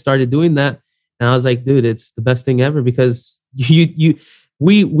that I started doing that. And I was like, dude, it's the best thing ever, because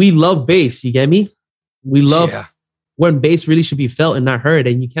we love bass. You get me? We love when bass really should be felt and not heard,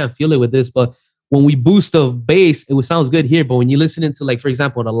 and you can't feel it with this. But when we boost the bass, it sounds good here. But when you listen into, like, for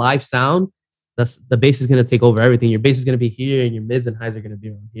example, the live sound, the bass is gonna take over everything. Your bass is gonna be here, and your mids and highs are gonna be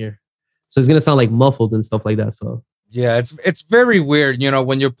around here. So it's gonna sound like muffled and stuff like that. So yeah, it's very weird,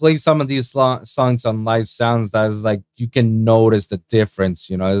 when you play some of these songs on live sounds, that is like you can notice the difference.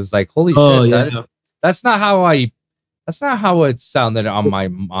 It's like, holy shit, that's not how it sounded on my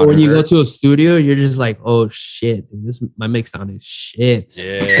monitor. When you go to a studio, you're just like, oh shit, my mix sound is shit.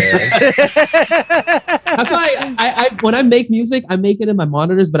 Yeah. That's why I when I make music, I make it in my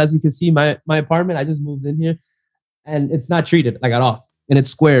monitors. But as you can see, my apartment, I just moved in here. and it's not treated like at all, and it's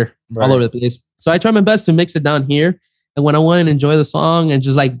square Right. all over the place. So I try my best to mix it down here. And when I want to enjoy the song and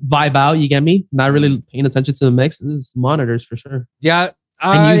just like vibe out, you get me? Not really paying attention to the mix. This is monitors for sure. Yeah,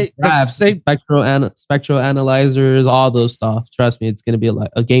 And use the grabs, same. spectral analyzers, all those stuff. Trust me, it's gonna be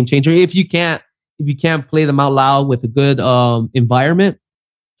a game changer. If you can't play them out loud with a good environment,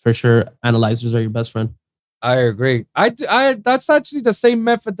 for sure, analyzers are your best friend. I agree. That's actually the same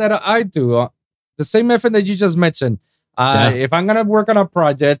method that I do. The same method that you just mentioned. If I'm gonna work on a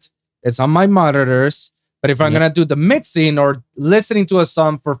project, it's on my monitors. But if I'm gonna do the mixing or listening to a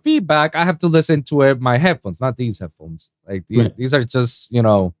song for feedback, I have to listen to it my headphones, not these headphones. Like these are just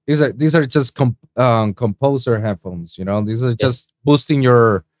these are just composer headphones. These are just boosting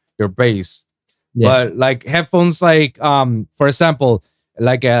your bass. Yeah. But like headphones, like for example,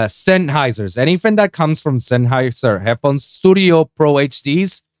 like Sennheisers, anything that comes from Sennheiser headphones, Studio Pro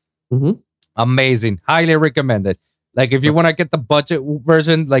HDs, amazing, highly recommended. Like if you want to get the budget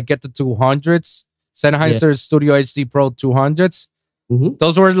version, like get the 200s. Sennheiser Studio HD Pro 200s.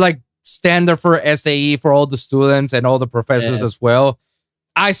 Those were like standard for SAE for all the students and all the professors as well.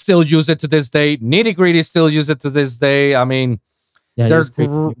 I still use it to this day. Nitty Gritty still use it to this day. I mean, they're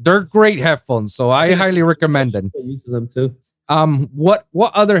great headphones, so I highly recommend them. I use them too. What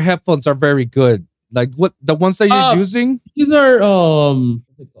other headphones are very good? Like what the ones that you're using? These are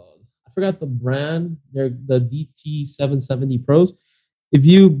what's it called? I forgot the brand. They're the DT770 Pros. If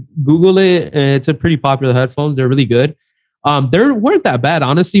you Google it, it's a pretty popular headphones. They're really good. They weren't that bad,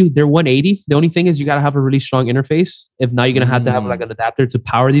 honestly. They're 180. The only thing is you got to have a really strong interface. If not, you're gonna have to have like an adapter to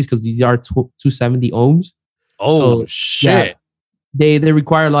power these because these are 270 ohms. Oh, so, shit! Yeah, they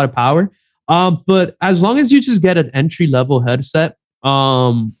require a lot of power. But as long as you just get an entry level headset, it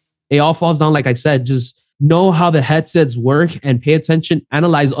all falls down. Like I said, just know how the headsets work and pay attention.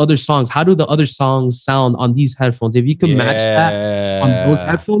 Analyze other songs. How do the other songs sound on these headphones? If you can match that on those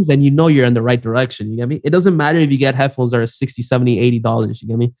headphones, then you know you're in the right direction. You get me? It doesn't matter if you get headphones that are $60, $70, $80. You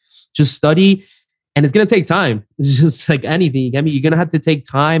get me? Just study, and it's gonna take time. It's just like anything. You get me? You're gonna have to take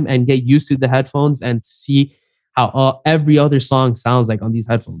time and get used to the headphones and see how every other song sounds like on these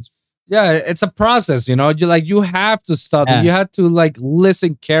headphones. Yeah, it's a process, you have to study. You have to like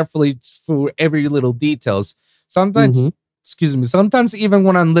listen carefully for every little details. Sometimes, sometimes even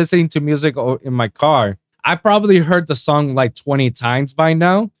when I'm listening to music in my car, I probably heard the song like 20 times by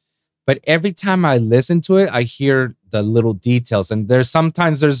now, but every time I listen to it, I hear the little details. And there's some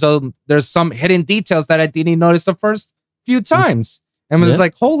hidden details that I didn't notice the first few times. And was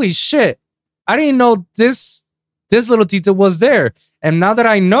like, holy shit, I didn't know this little detail was there. And now that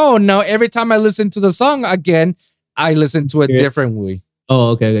I know, every time I listen to the song again, I listen to it differently. Oh,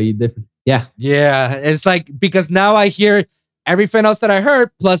 okay. You different. Yeah. Yeah. It's like, because now I hear everything else that I heard,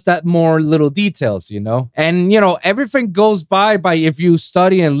 plus that more little details, And, everything goes by if you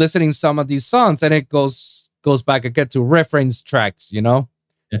study and listening some of these songs, and it goes back again to reference tracks, Yeah.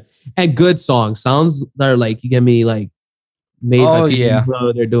 And good songs. Sounds that are like, you get me, like, made by people know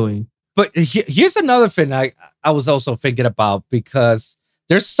what they're doing. But here's another thing I was also thinking about, because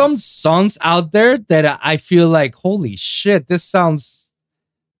there's some songs out there that I feel like, holy shit, this sounds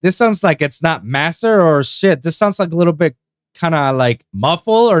like it's not mastered, or shit, this sounds like a little bit kind of like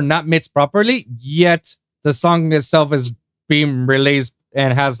muffled or not mixed properly, yet the song itself is being released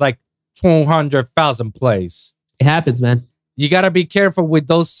and has like 200,000 plays. It happens, man. You got to be careful with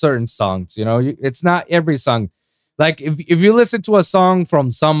those certain songs, It's not every song. Like if you listen to a song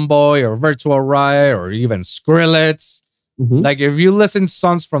from Sunboy or Virtual Riot or even Skrillex, like if you listen to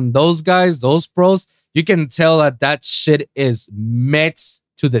songs from those guys, those pros, you can tell that shit is mixed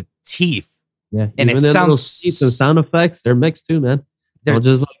to the teeth. Yeah, and it sounds sound effects. They're mixed too, man. Don't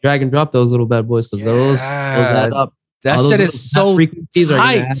just like drag and drop those little bad boys, because those add up. That shit is so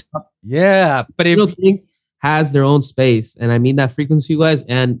tight. Yeah, but if thing has their own space, and I mean that frequency wise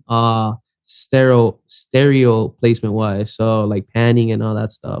and stereo placement wise, so like panning and all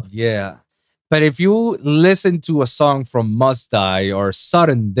that stuff. Yeah, but if you listen to a song from Must Die or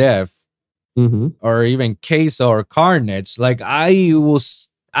Sudden Death, or even Queso or Carnage, like I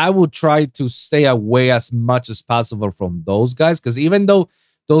will try to stay away as much as possible from those guys, because even though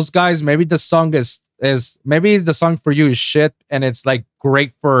those guys, maybe the song is maybe the song for you is shit and it's like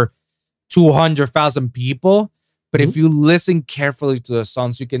great for 200,000 people. But if you listen carefully to the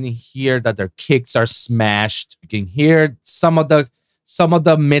songs, you can hear that their kicks are smashed. You can hear some of the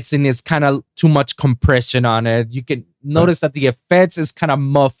mixing is kind of too much compression on it. You can notice that the effects is kind of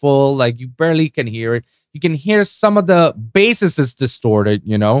muffled, like you barely can hear it. You can hear some of the basses is distorted,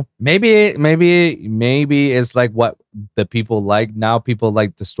 Maybe it's like what the people like now. People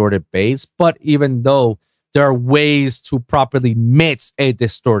like distorted bass, but even though there are ways to properly mix a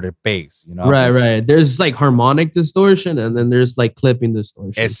distorted bass, you know? Right. There's like harmonic distortion, and then there's like clipping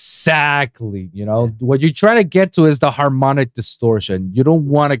distortion. Exactly. You know, what you're trying to get to is the harmonic distortion. You don't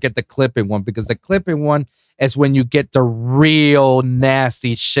want to get the clipping one, because the clipping one is when you get the real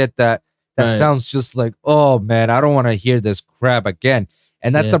nasty shit that sounds just like, oh man, I don't want to hear this crap again.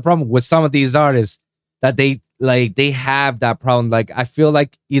 And that's the problem with some of these artists, that they have that problem. Like, I feel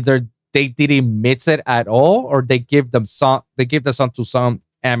like either they didn't mix it at all, or they give the song to some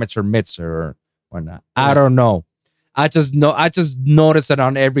amateur mixer or not. I don't know. I just notice it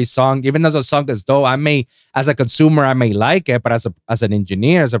on every song. Even though the song is dope, as a consumer, I may like it, but as an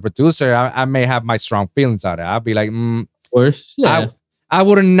engineer, as a producer, I may have my strong feelings on it. I'll be like, of course, I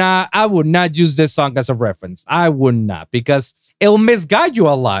would not use this song as a reference. I would not, because it'll misguide you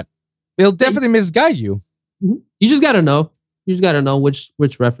a lot. It'll definitely misguide you. Mm-hmm. You just gotta know. You just gotta know which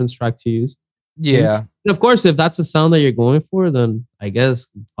reference track to use. Yeah. And of course, if that's the sound that you're going for, then I guess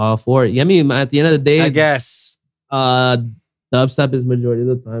all for it. I mean, at the end of the day, I guess dubstep is majority of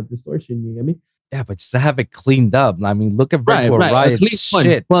the time distortion. You get me? Yeah, but just to have it cleaned up. I mean, look at Virtual Riot's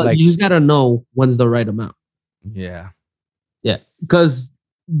shit. But like, you just gotta know when's the right amount. Yeah. Because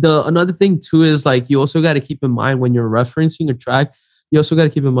another thing too is like, you also got to keep in mind when you're referencing a track, you also got to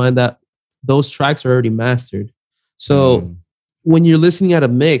keep in mind that those tracks are already mastered. So when you're listening at a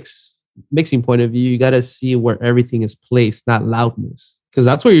mixing point of view, you got to see where everything is placed, not loudness, because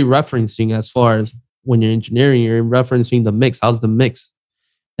that's what you're referencing. As far as when you're engineering, you're referencing the mix. How's the mix?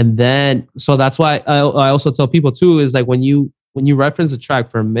 And then, so that's why I also tell people too, is like, when you reference a track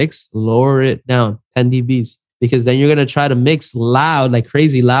for a mix, lower it down 10 dBs, because then you're going to try to mix loud, like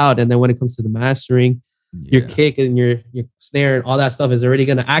crazy loud. And then when it comes to the mastering, your kick and your snare and all that stuff is already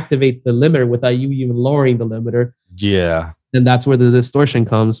going to activate the limiter without you even lowering the limiter. Yeah. And that's where the distortion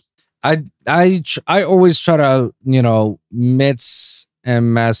comes. I always try to, mix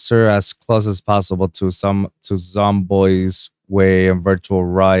and master as close as possible to Zomboy's way and Virtual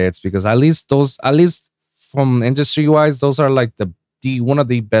Riots, because at least from industry wise, those are like one of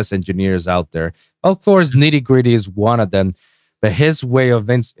the best engineers out there. Of course, Nitty Gritty is one of them, but his way of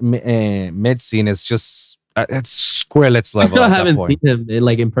mixing is just it's Skrillex level. I still haven't seen him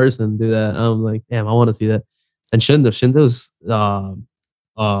in person do that. I'm like, damn, I want to see that. And Shindo's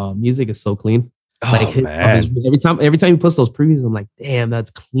music is so clean. Man. Every time he puts those previews, I'm like, damn,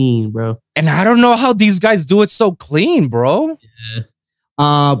 that's clean, bro. And I don't know how these guys do it so clean, bro.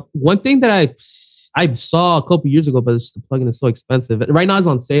 Yeah. One thing that I saw a couple years ago, but the plugin is so expensive. Right now it's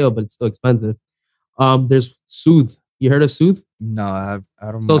on sale, but it's still expensive. There's Soothe. You heard of Soothe? No, I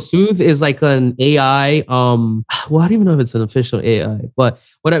don't know. So Soothe is like an AI. Well, I don't even know if it's an official AI, but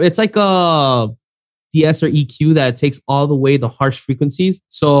whatever. It's like a DS or EQ that takes all the way the harsh frequencies.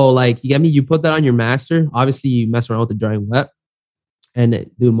 So like, you get me? You put that on your master. Obviously, you mess around with the dry and wet, and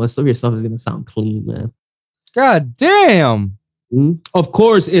dude, most of your stuff is gonna sound clean, man. God damn. Mm-hmm. Of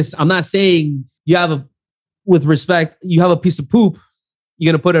course, I'm not saying you have with respect, you have a piece of poop,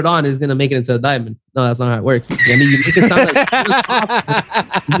 you're gonna put it on, it's gonna make it into a diamond. No, that's not how it works. I mean, you make it sound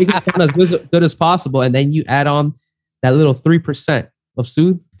as good as possible, and then you add on that little 3% of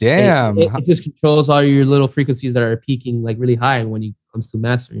Soothe. Damn, it just controls all your little frequencies that are peaking like really high. When it comes to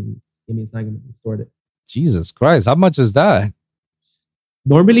mastering, I mean, it's not gonna distort it. Jesus Christ, how much is that?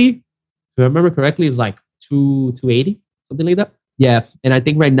 Normally, if I remember correctly, it's like 280, something like that. Yeah, and I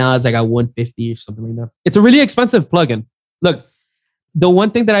think right now it's like at 150 or something like that. It's a really expensive plugin. Look, the one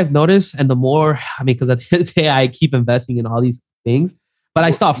thing that I've noticed, and the more, I mean, because at the end of the day, I keep investing in all these things, but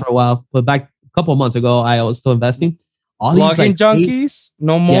I stopped for a while. But back a couple of months ago, I was still investing. All plugin junkies?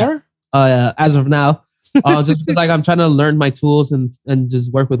 No more? Yeah. As of now. Just because I'm trying to learn my tools and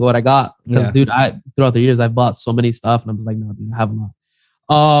just work with what I got. Because, dude, throughout the years, I've bought so many stuff, and I'm just like, no, dude, I have a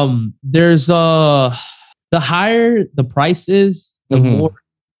lot. There's the higher the price is, the more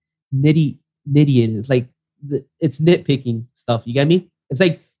nitty it is. Like, it's nitpicking stuff. You get me? It's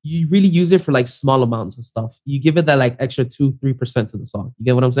like you really use it for like small amounts of stuff. You give it that like extra 2-3% to the song. You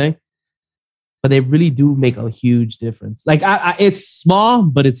get what I'm saying? But they really do make a huge difference. Like, it's small,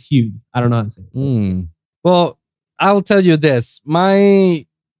 but it's huge. I don't know how to say it. Well, I'll tell you this. My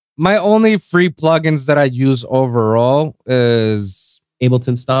only free plugins that I use overall is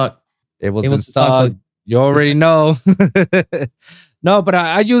Ableton Stock. Ableton Stock. You already know. No, but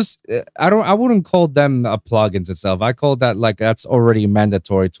I use, I wouldn't call them plugins itself. I call that like, that's already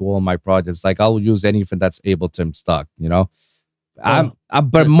mandatory to all my projects. Like, I'll use anything that's Ableton Stock,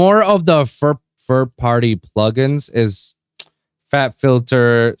 but more of the third party plugins is Fat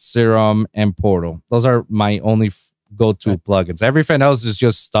Filter, Serum, and Portal. Those are my only go-to plugins. Everything else is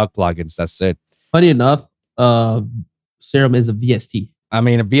just stock plugins. That's it. Funny enough, Serum is a VST. I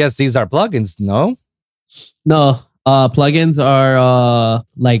mean, VSTs are plugins, no? No, plugins are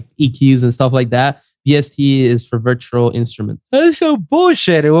like EQs and stuff like that. VST is for virtual instruments. That's so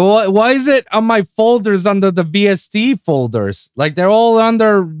bullshit. Why is it on my folders under the VST folders? Like they're all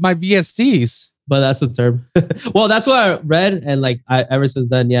under my VSTs. But that's the term. Well, that's what I read, and like ever since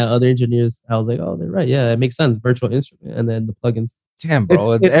then, yeah, other engineers, I was like, oh, they're right. Yeah, it makes sense. Virtual instrument, and then the plugins. Damn,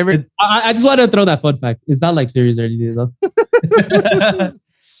 bro. I just wanted to throw that fun fact. It's not like serious or anything, though.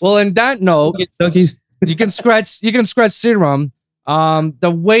 Well, in that note, you can scratch Serum.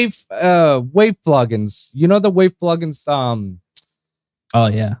 The wave plugins. You know the wave plugins. Oh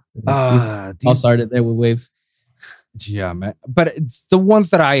yeah. All started there with waves. Yeah, man. But it's the ones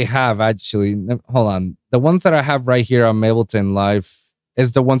that I have actually. Hold on. The ones that I have right here on Ableton Live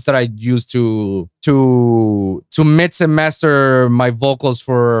is the ones that I use to mix and master my vocals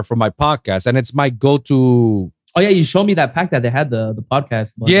for my podcast, and it's my go-to. Oh yeah, you showed me that pack that they had the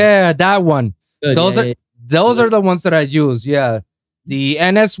podcast. Yeah, that one. Good, those are the ones that I use. Yeah. The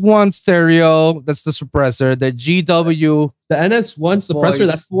NS1 stereo, that's the suppressor. The GW, the NS1 suppressor, voice.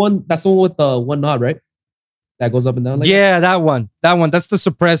 that's the one with the one knob, right? That goes up and down. Like that one. That's the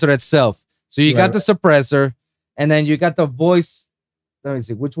suppressor itself. So you got the suppressor, and then you got the voice. Let me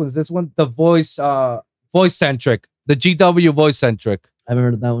see, which one is this one? The voice centric. The GW voice centric. I haven't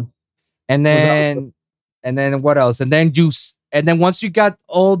heard of that one. And then what else? And then once you got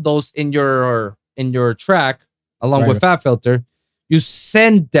all those in your track along with Fat Filter, you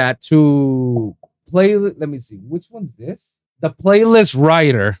send that to playlist. Let me see, which one's this? The playlist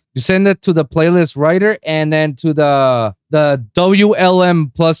writer. You send it to the playlist writer, and then to the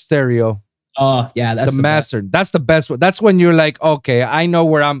WLM plus stereo. Oh yeah, that's the master. That's the best one. That's when you're like, okay, I know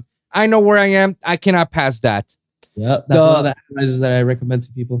where I am. I cannot pass that. Yep, that's one of the advertisers that I recommend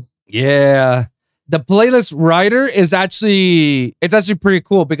to people. Yeah. The playlist writer is actually pretty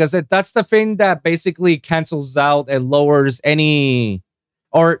cool because that's the thing that basically cancels out and lowers any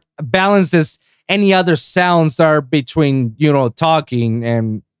or balances any other sounds that are between, talking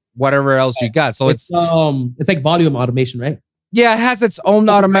and whatever else you got. So it's like volume automation, right? Yeah, it has its own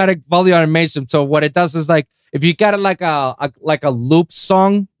automatic volume automation. So what it does is like if you got it like a loop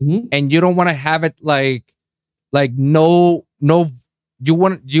song and you don't want to have it like no you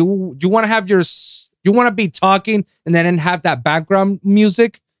want to have you want to be talking and then have that background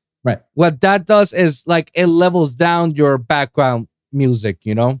music. Right. What that does is like it levels down your background music,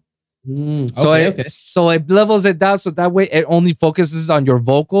 So it levels it down so that way it only focuses on your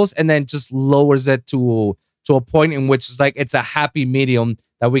vocals and then just lowers it to a point in which it's a happy medium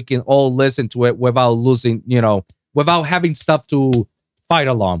that we can all listen to it without losing, without having stuff to fight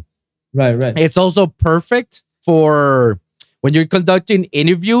along. Right. It's also perfect for when you're conducting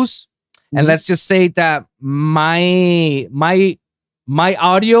interviews. And let's just say that my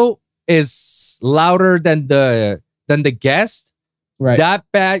audio is louder than the guest. Right.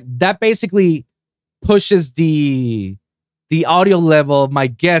 That basically pushes the audio level of my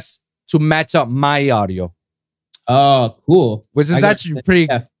guest to match up my audio. Oh, cool. Which is actually pretty.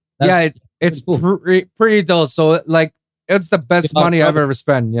 Yeah, it's cool. Pretty dope. So it's the best money I've ever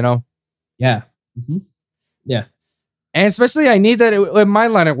spent. Yeah. Mm-hmm. Yeah. And especially I need that in my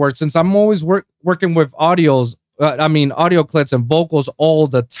line of work since I'm always working with audio clips and vocals all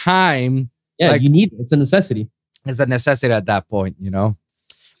the time. Yeah, you need it. It's a necessity. It's a necessity at that point,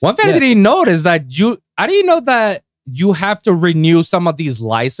 One thing I didn't know is that I didn't know that you have to renew some of these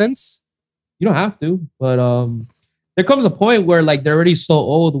license. You don't have to, but there comes a point where they're already so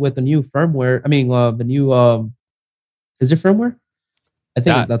old with the new firmware. I mean, the new is it firmware? I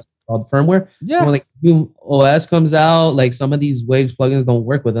think that's called firmware. Yeah. When new OS comes out, some of these Waves plugins don't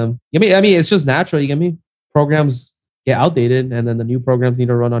work with them. I mean, it's just natural. You get me? Programs get outdated, and then the new programs need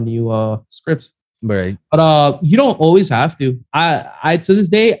to run on new scripts. Right. But you don't always have to. I to this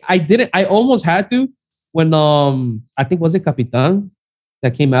day I didn't. I almost had to when I think was it Capitan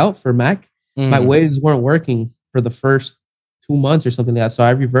that came out for Mac. My Waves weren't working for the first 2 months or something like that, so I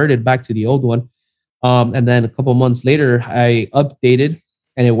reverted back to the old one. And then a couple months later, I updated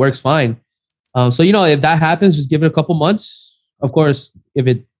and it works fine. So if that happens, just give it a couple months. Of course, if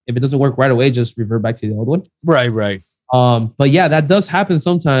it doesn't work right away, just revert back to the old one. Right. But yeah, that does happen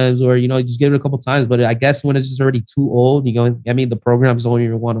sometimes, or you just give it a couple times. But I guess when it's just already too old, the programs don't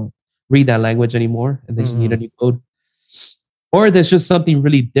even want to read that language anymore, and they just need a new code. Or there's just something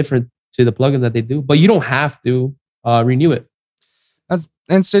really different to the plugin that they do, but you don't have to renew it. That's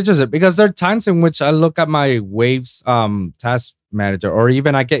interesting because there are times in which I look at my Waves task manager, or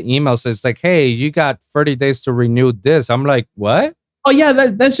even I get emails. It's like, hey, you got 30 days to renew this. I'm like, what? Oh yeah,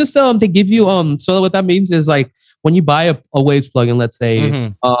 that's just they give you so what that means is like when you buy a Waves plugin, let's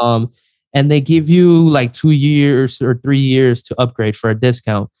say, and they give you like 2 years or 3 years to upgrade for a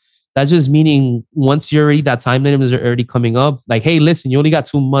discount. That's just meaning once you're already that time limit is already coming up, like, hey, listen, you only got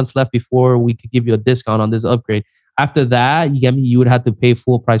 2 months left before we could give you a discount on this upgrade. After that, you get me, you would have to pay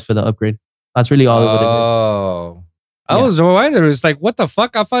full price for the upgrade. That's really all it would have. Oh. I was wondering, it's like, what the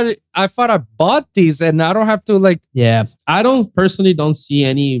fuck? I thought I bought these and I don't have to like. Yeah, I don't see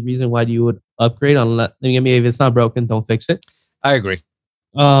any reason why you would upgrade unless I mean if it's not broken, don't fix it. I agree.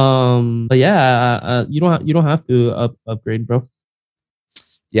 But yeah, you don't have to upgrade, bro.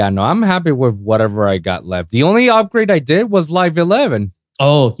 Yeah, no, I'm happy with whatever I got left. The only upgrade I did was Live 11.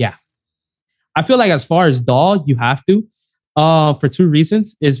 Oh yeah, I feel like as far as DAW, you have to. For two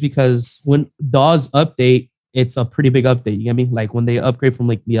reasons is because when DAWs update, it's a pretty big update. You get me? Like when they upgrade from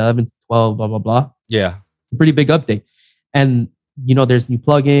like the 11 to 12, blah, blah, blah. Yeah. Pretty big update. And, you know, there's new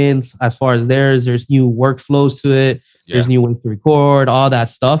plugins as far as there's new workflows to it. Yeah. There's new ways to record, all that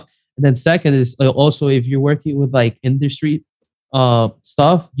stuff. And then second is also if you're working with like industry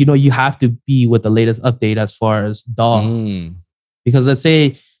stuff, you know, you have to be with the latest update as far as DAW. Because let's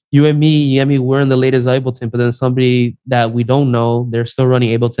say you and me, we're in the latest Ableton, but then somebody that we don't know, they're still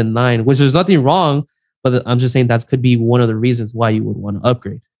running Ableton 9, which there's nothing wrong. But I'm just saying that could be one of the reasons why you would want to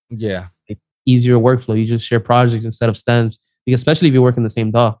upgrade. Yeah. Like easier workflow. You just share projects instead of stems. Because especially if you work in the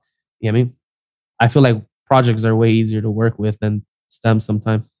same DAW. You know what I mean? I feel like projects are way easier to work with than stems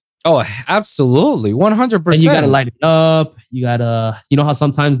sometimes. Oh, absolutely. 100%. And you got to light it up. You got to, you know how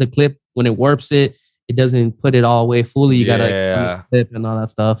sometimes the clip, when it warps it, it doesn't put it all the way fully. You got to clip and all that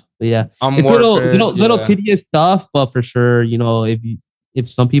stuff. But yeah, it's little tedious stuff, but for sure, you know, if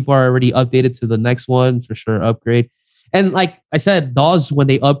some people are already updated to the next one, for sure, upgrade. And like I said, DAWs, when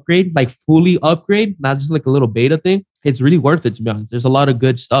they upgrade, like fully upgrade, not just like a little beta thing, it's really worth it, to be honest. There's a lot of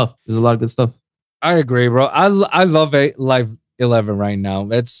good stuff. I agree, bro. I love Live 11 right now.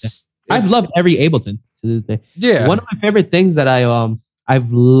 I've loved every Ableton to this day. Yeah. One of my favorite things that I've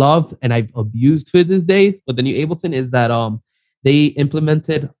loved and I've abused to this day with the new Ableton is that they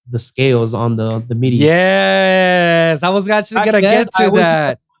implemented the scales on the MIDI. Yes, I was actually gonna get to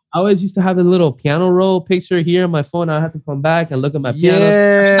that. I always used to have the little piano roll picture here on my phone. I have to come back and look at my piano.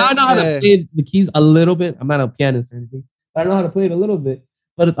 Yeah. I know how to play the keys a little bit. I'm not a pianist or anything, but I know how to play it a little bit.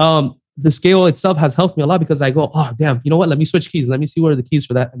 But the scale itself has helped me a lot because I go, oh damn, you know what? Let me switch keys. Let me see where are the keys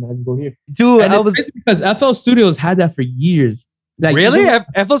for that, and I just go here. Dude, and because FL Studios had that for years. Like, really?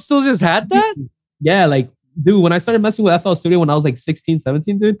 FL Studios had that? Yeah, like. Dude, when I started messing with FL Studio when I was like 16,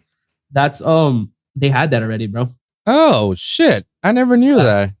 17, dude, that's they had that already, bro. Oh shit. I never knew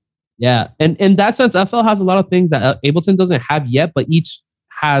that. Yeah. And in that sense, FL has a lot of things that Ableton doesn't have yet, but each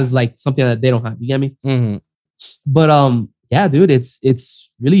has like something that they don't have. You get me? Mm-hmm. But yeah, dude,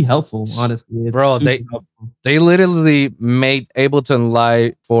 it's really helpful, honestly. It's bro, they literally made Ableton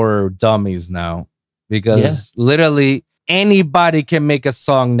Live for dummies now. Because literally anybody can make a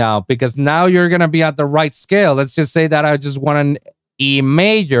song now, because now you're going to be at the right scale. Let's just say that I just want an E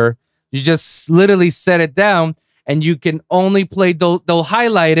major. You just literally set it down and you can only play, they'll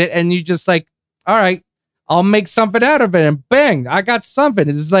highlight it and you just like, all right, I'll make something out of it and bang, I got something.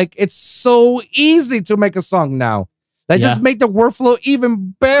 It's like, it's so easy to make a song now. That just make the workflow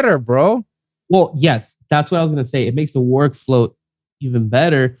even better, bro. Well, yes, that's what I was going to say. It makes the workflow even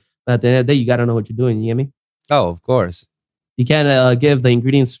better. But at the end of the day, you got to know what you're doing. You get me? Oh, of course. You can't give the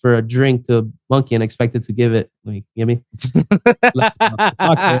ingredients for a drink to a monkey and expect it to give it. Like, you get me?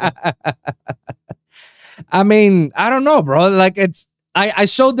 I mean, I don't know, bro. Like, it's I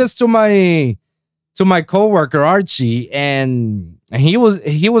showed this to my coworker Archie, and he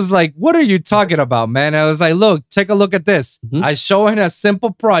was like, "What are you talking about, man?" I was like, "Look, take a look at this." I show him a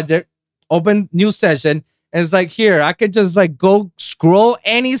simple project, open new session, and it's like, here, I could just like go scroll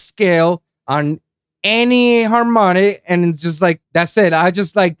any scale on any harmonic, and it's just like, that's it. I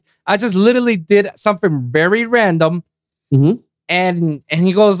just literally did something very random, and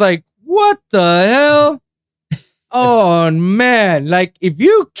he goes like, "What the hell?" Oh man, like if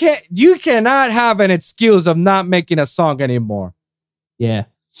you cannot have an excuse of not making a song anymore. Yeah.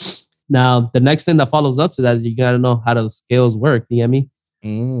 Now the next thing that follows up to that is you gotta know how the scales work. You get me?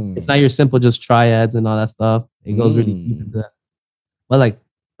 It's not your simple just triads and all that stuff. It goes really deep into that. But like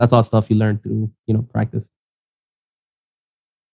that's all stuff you learn through, practice.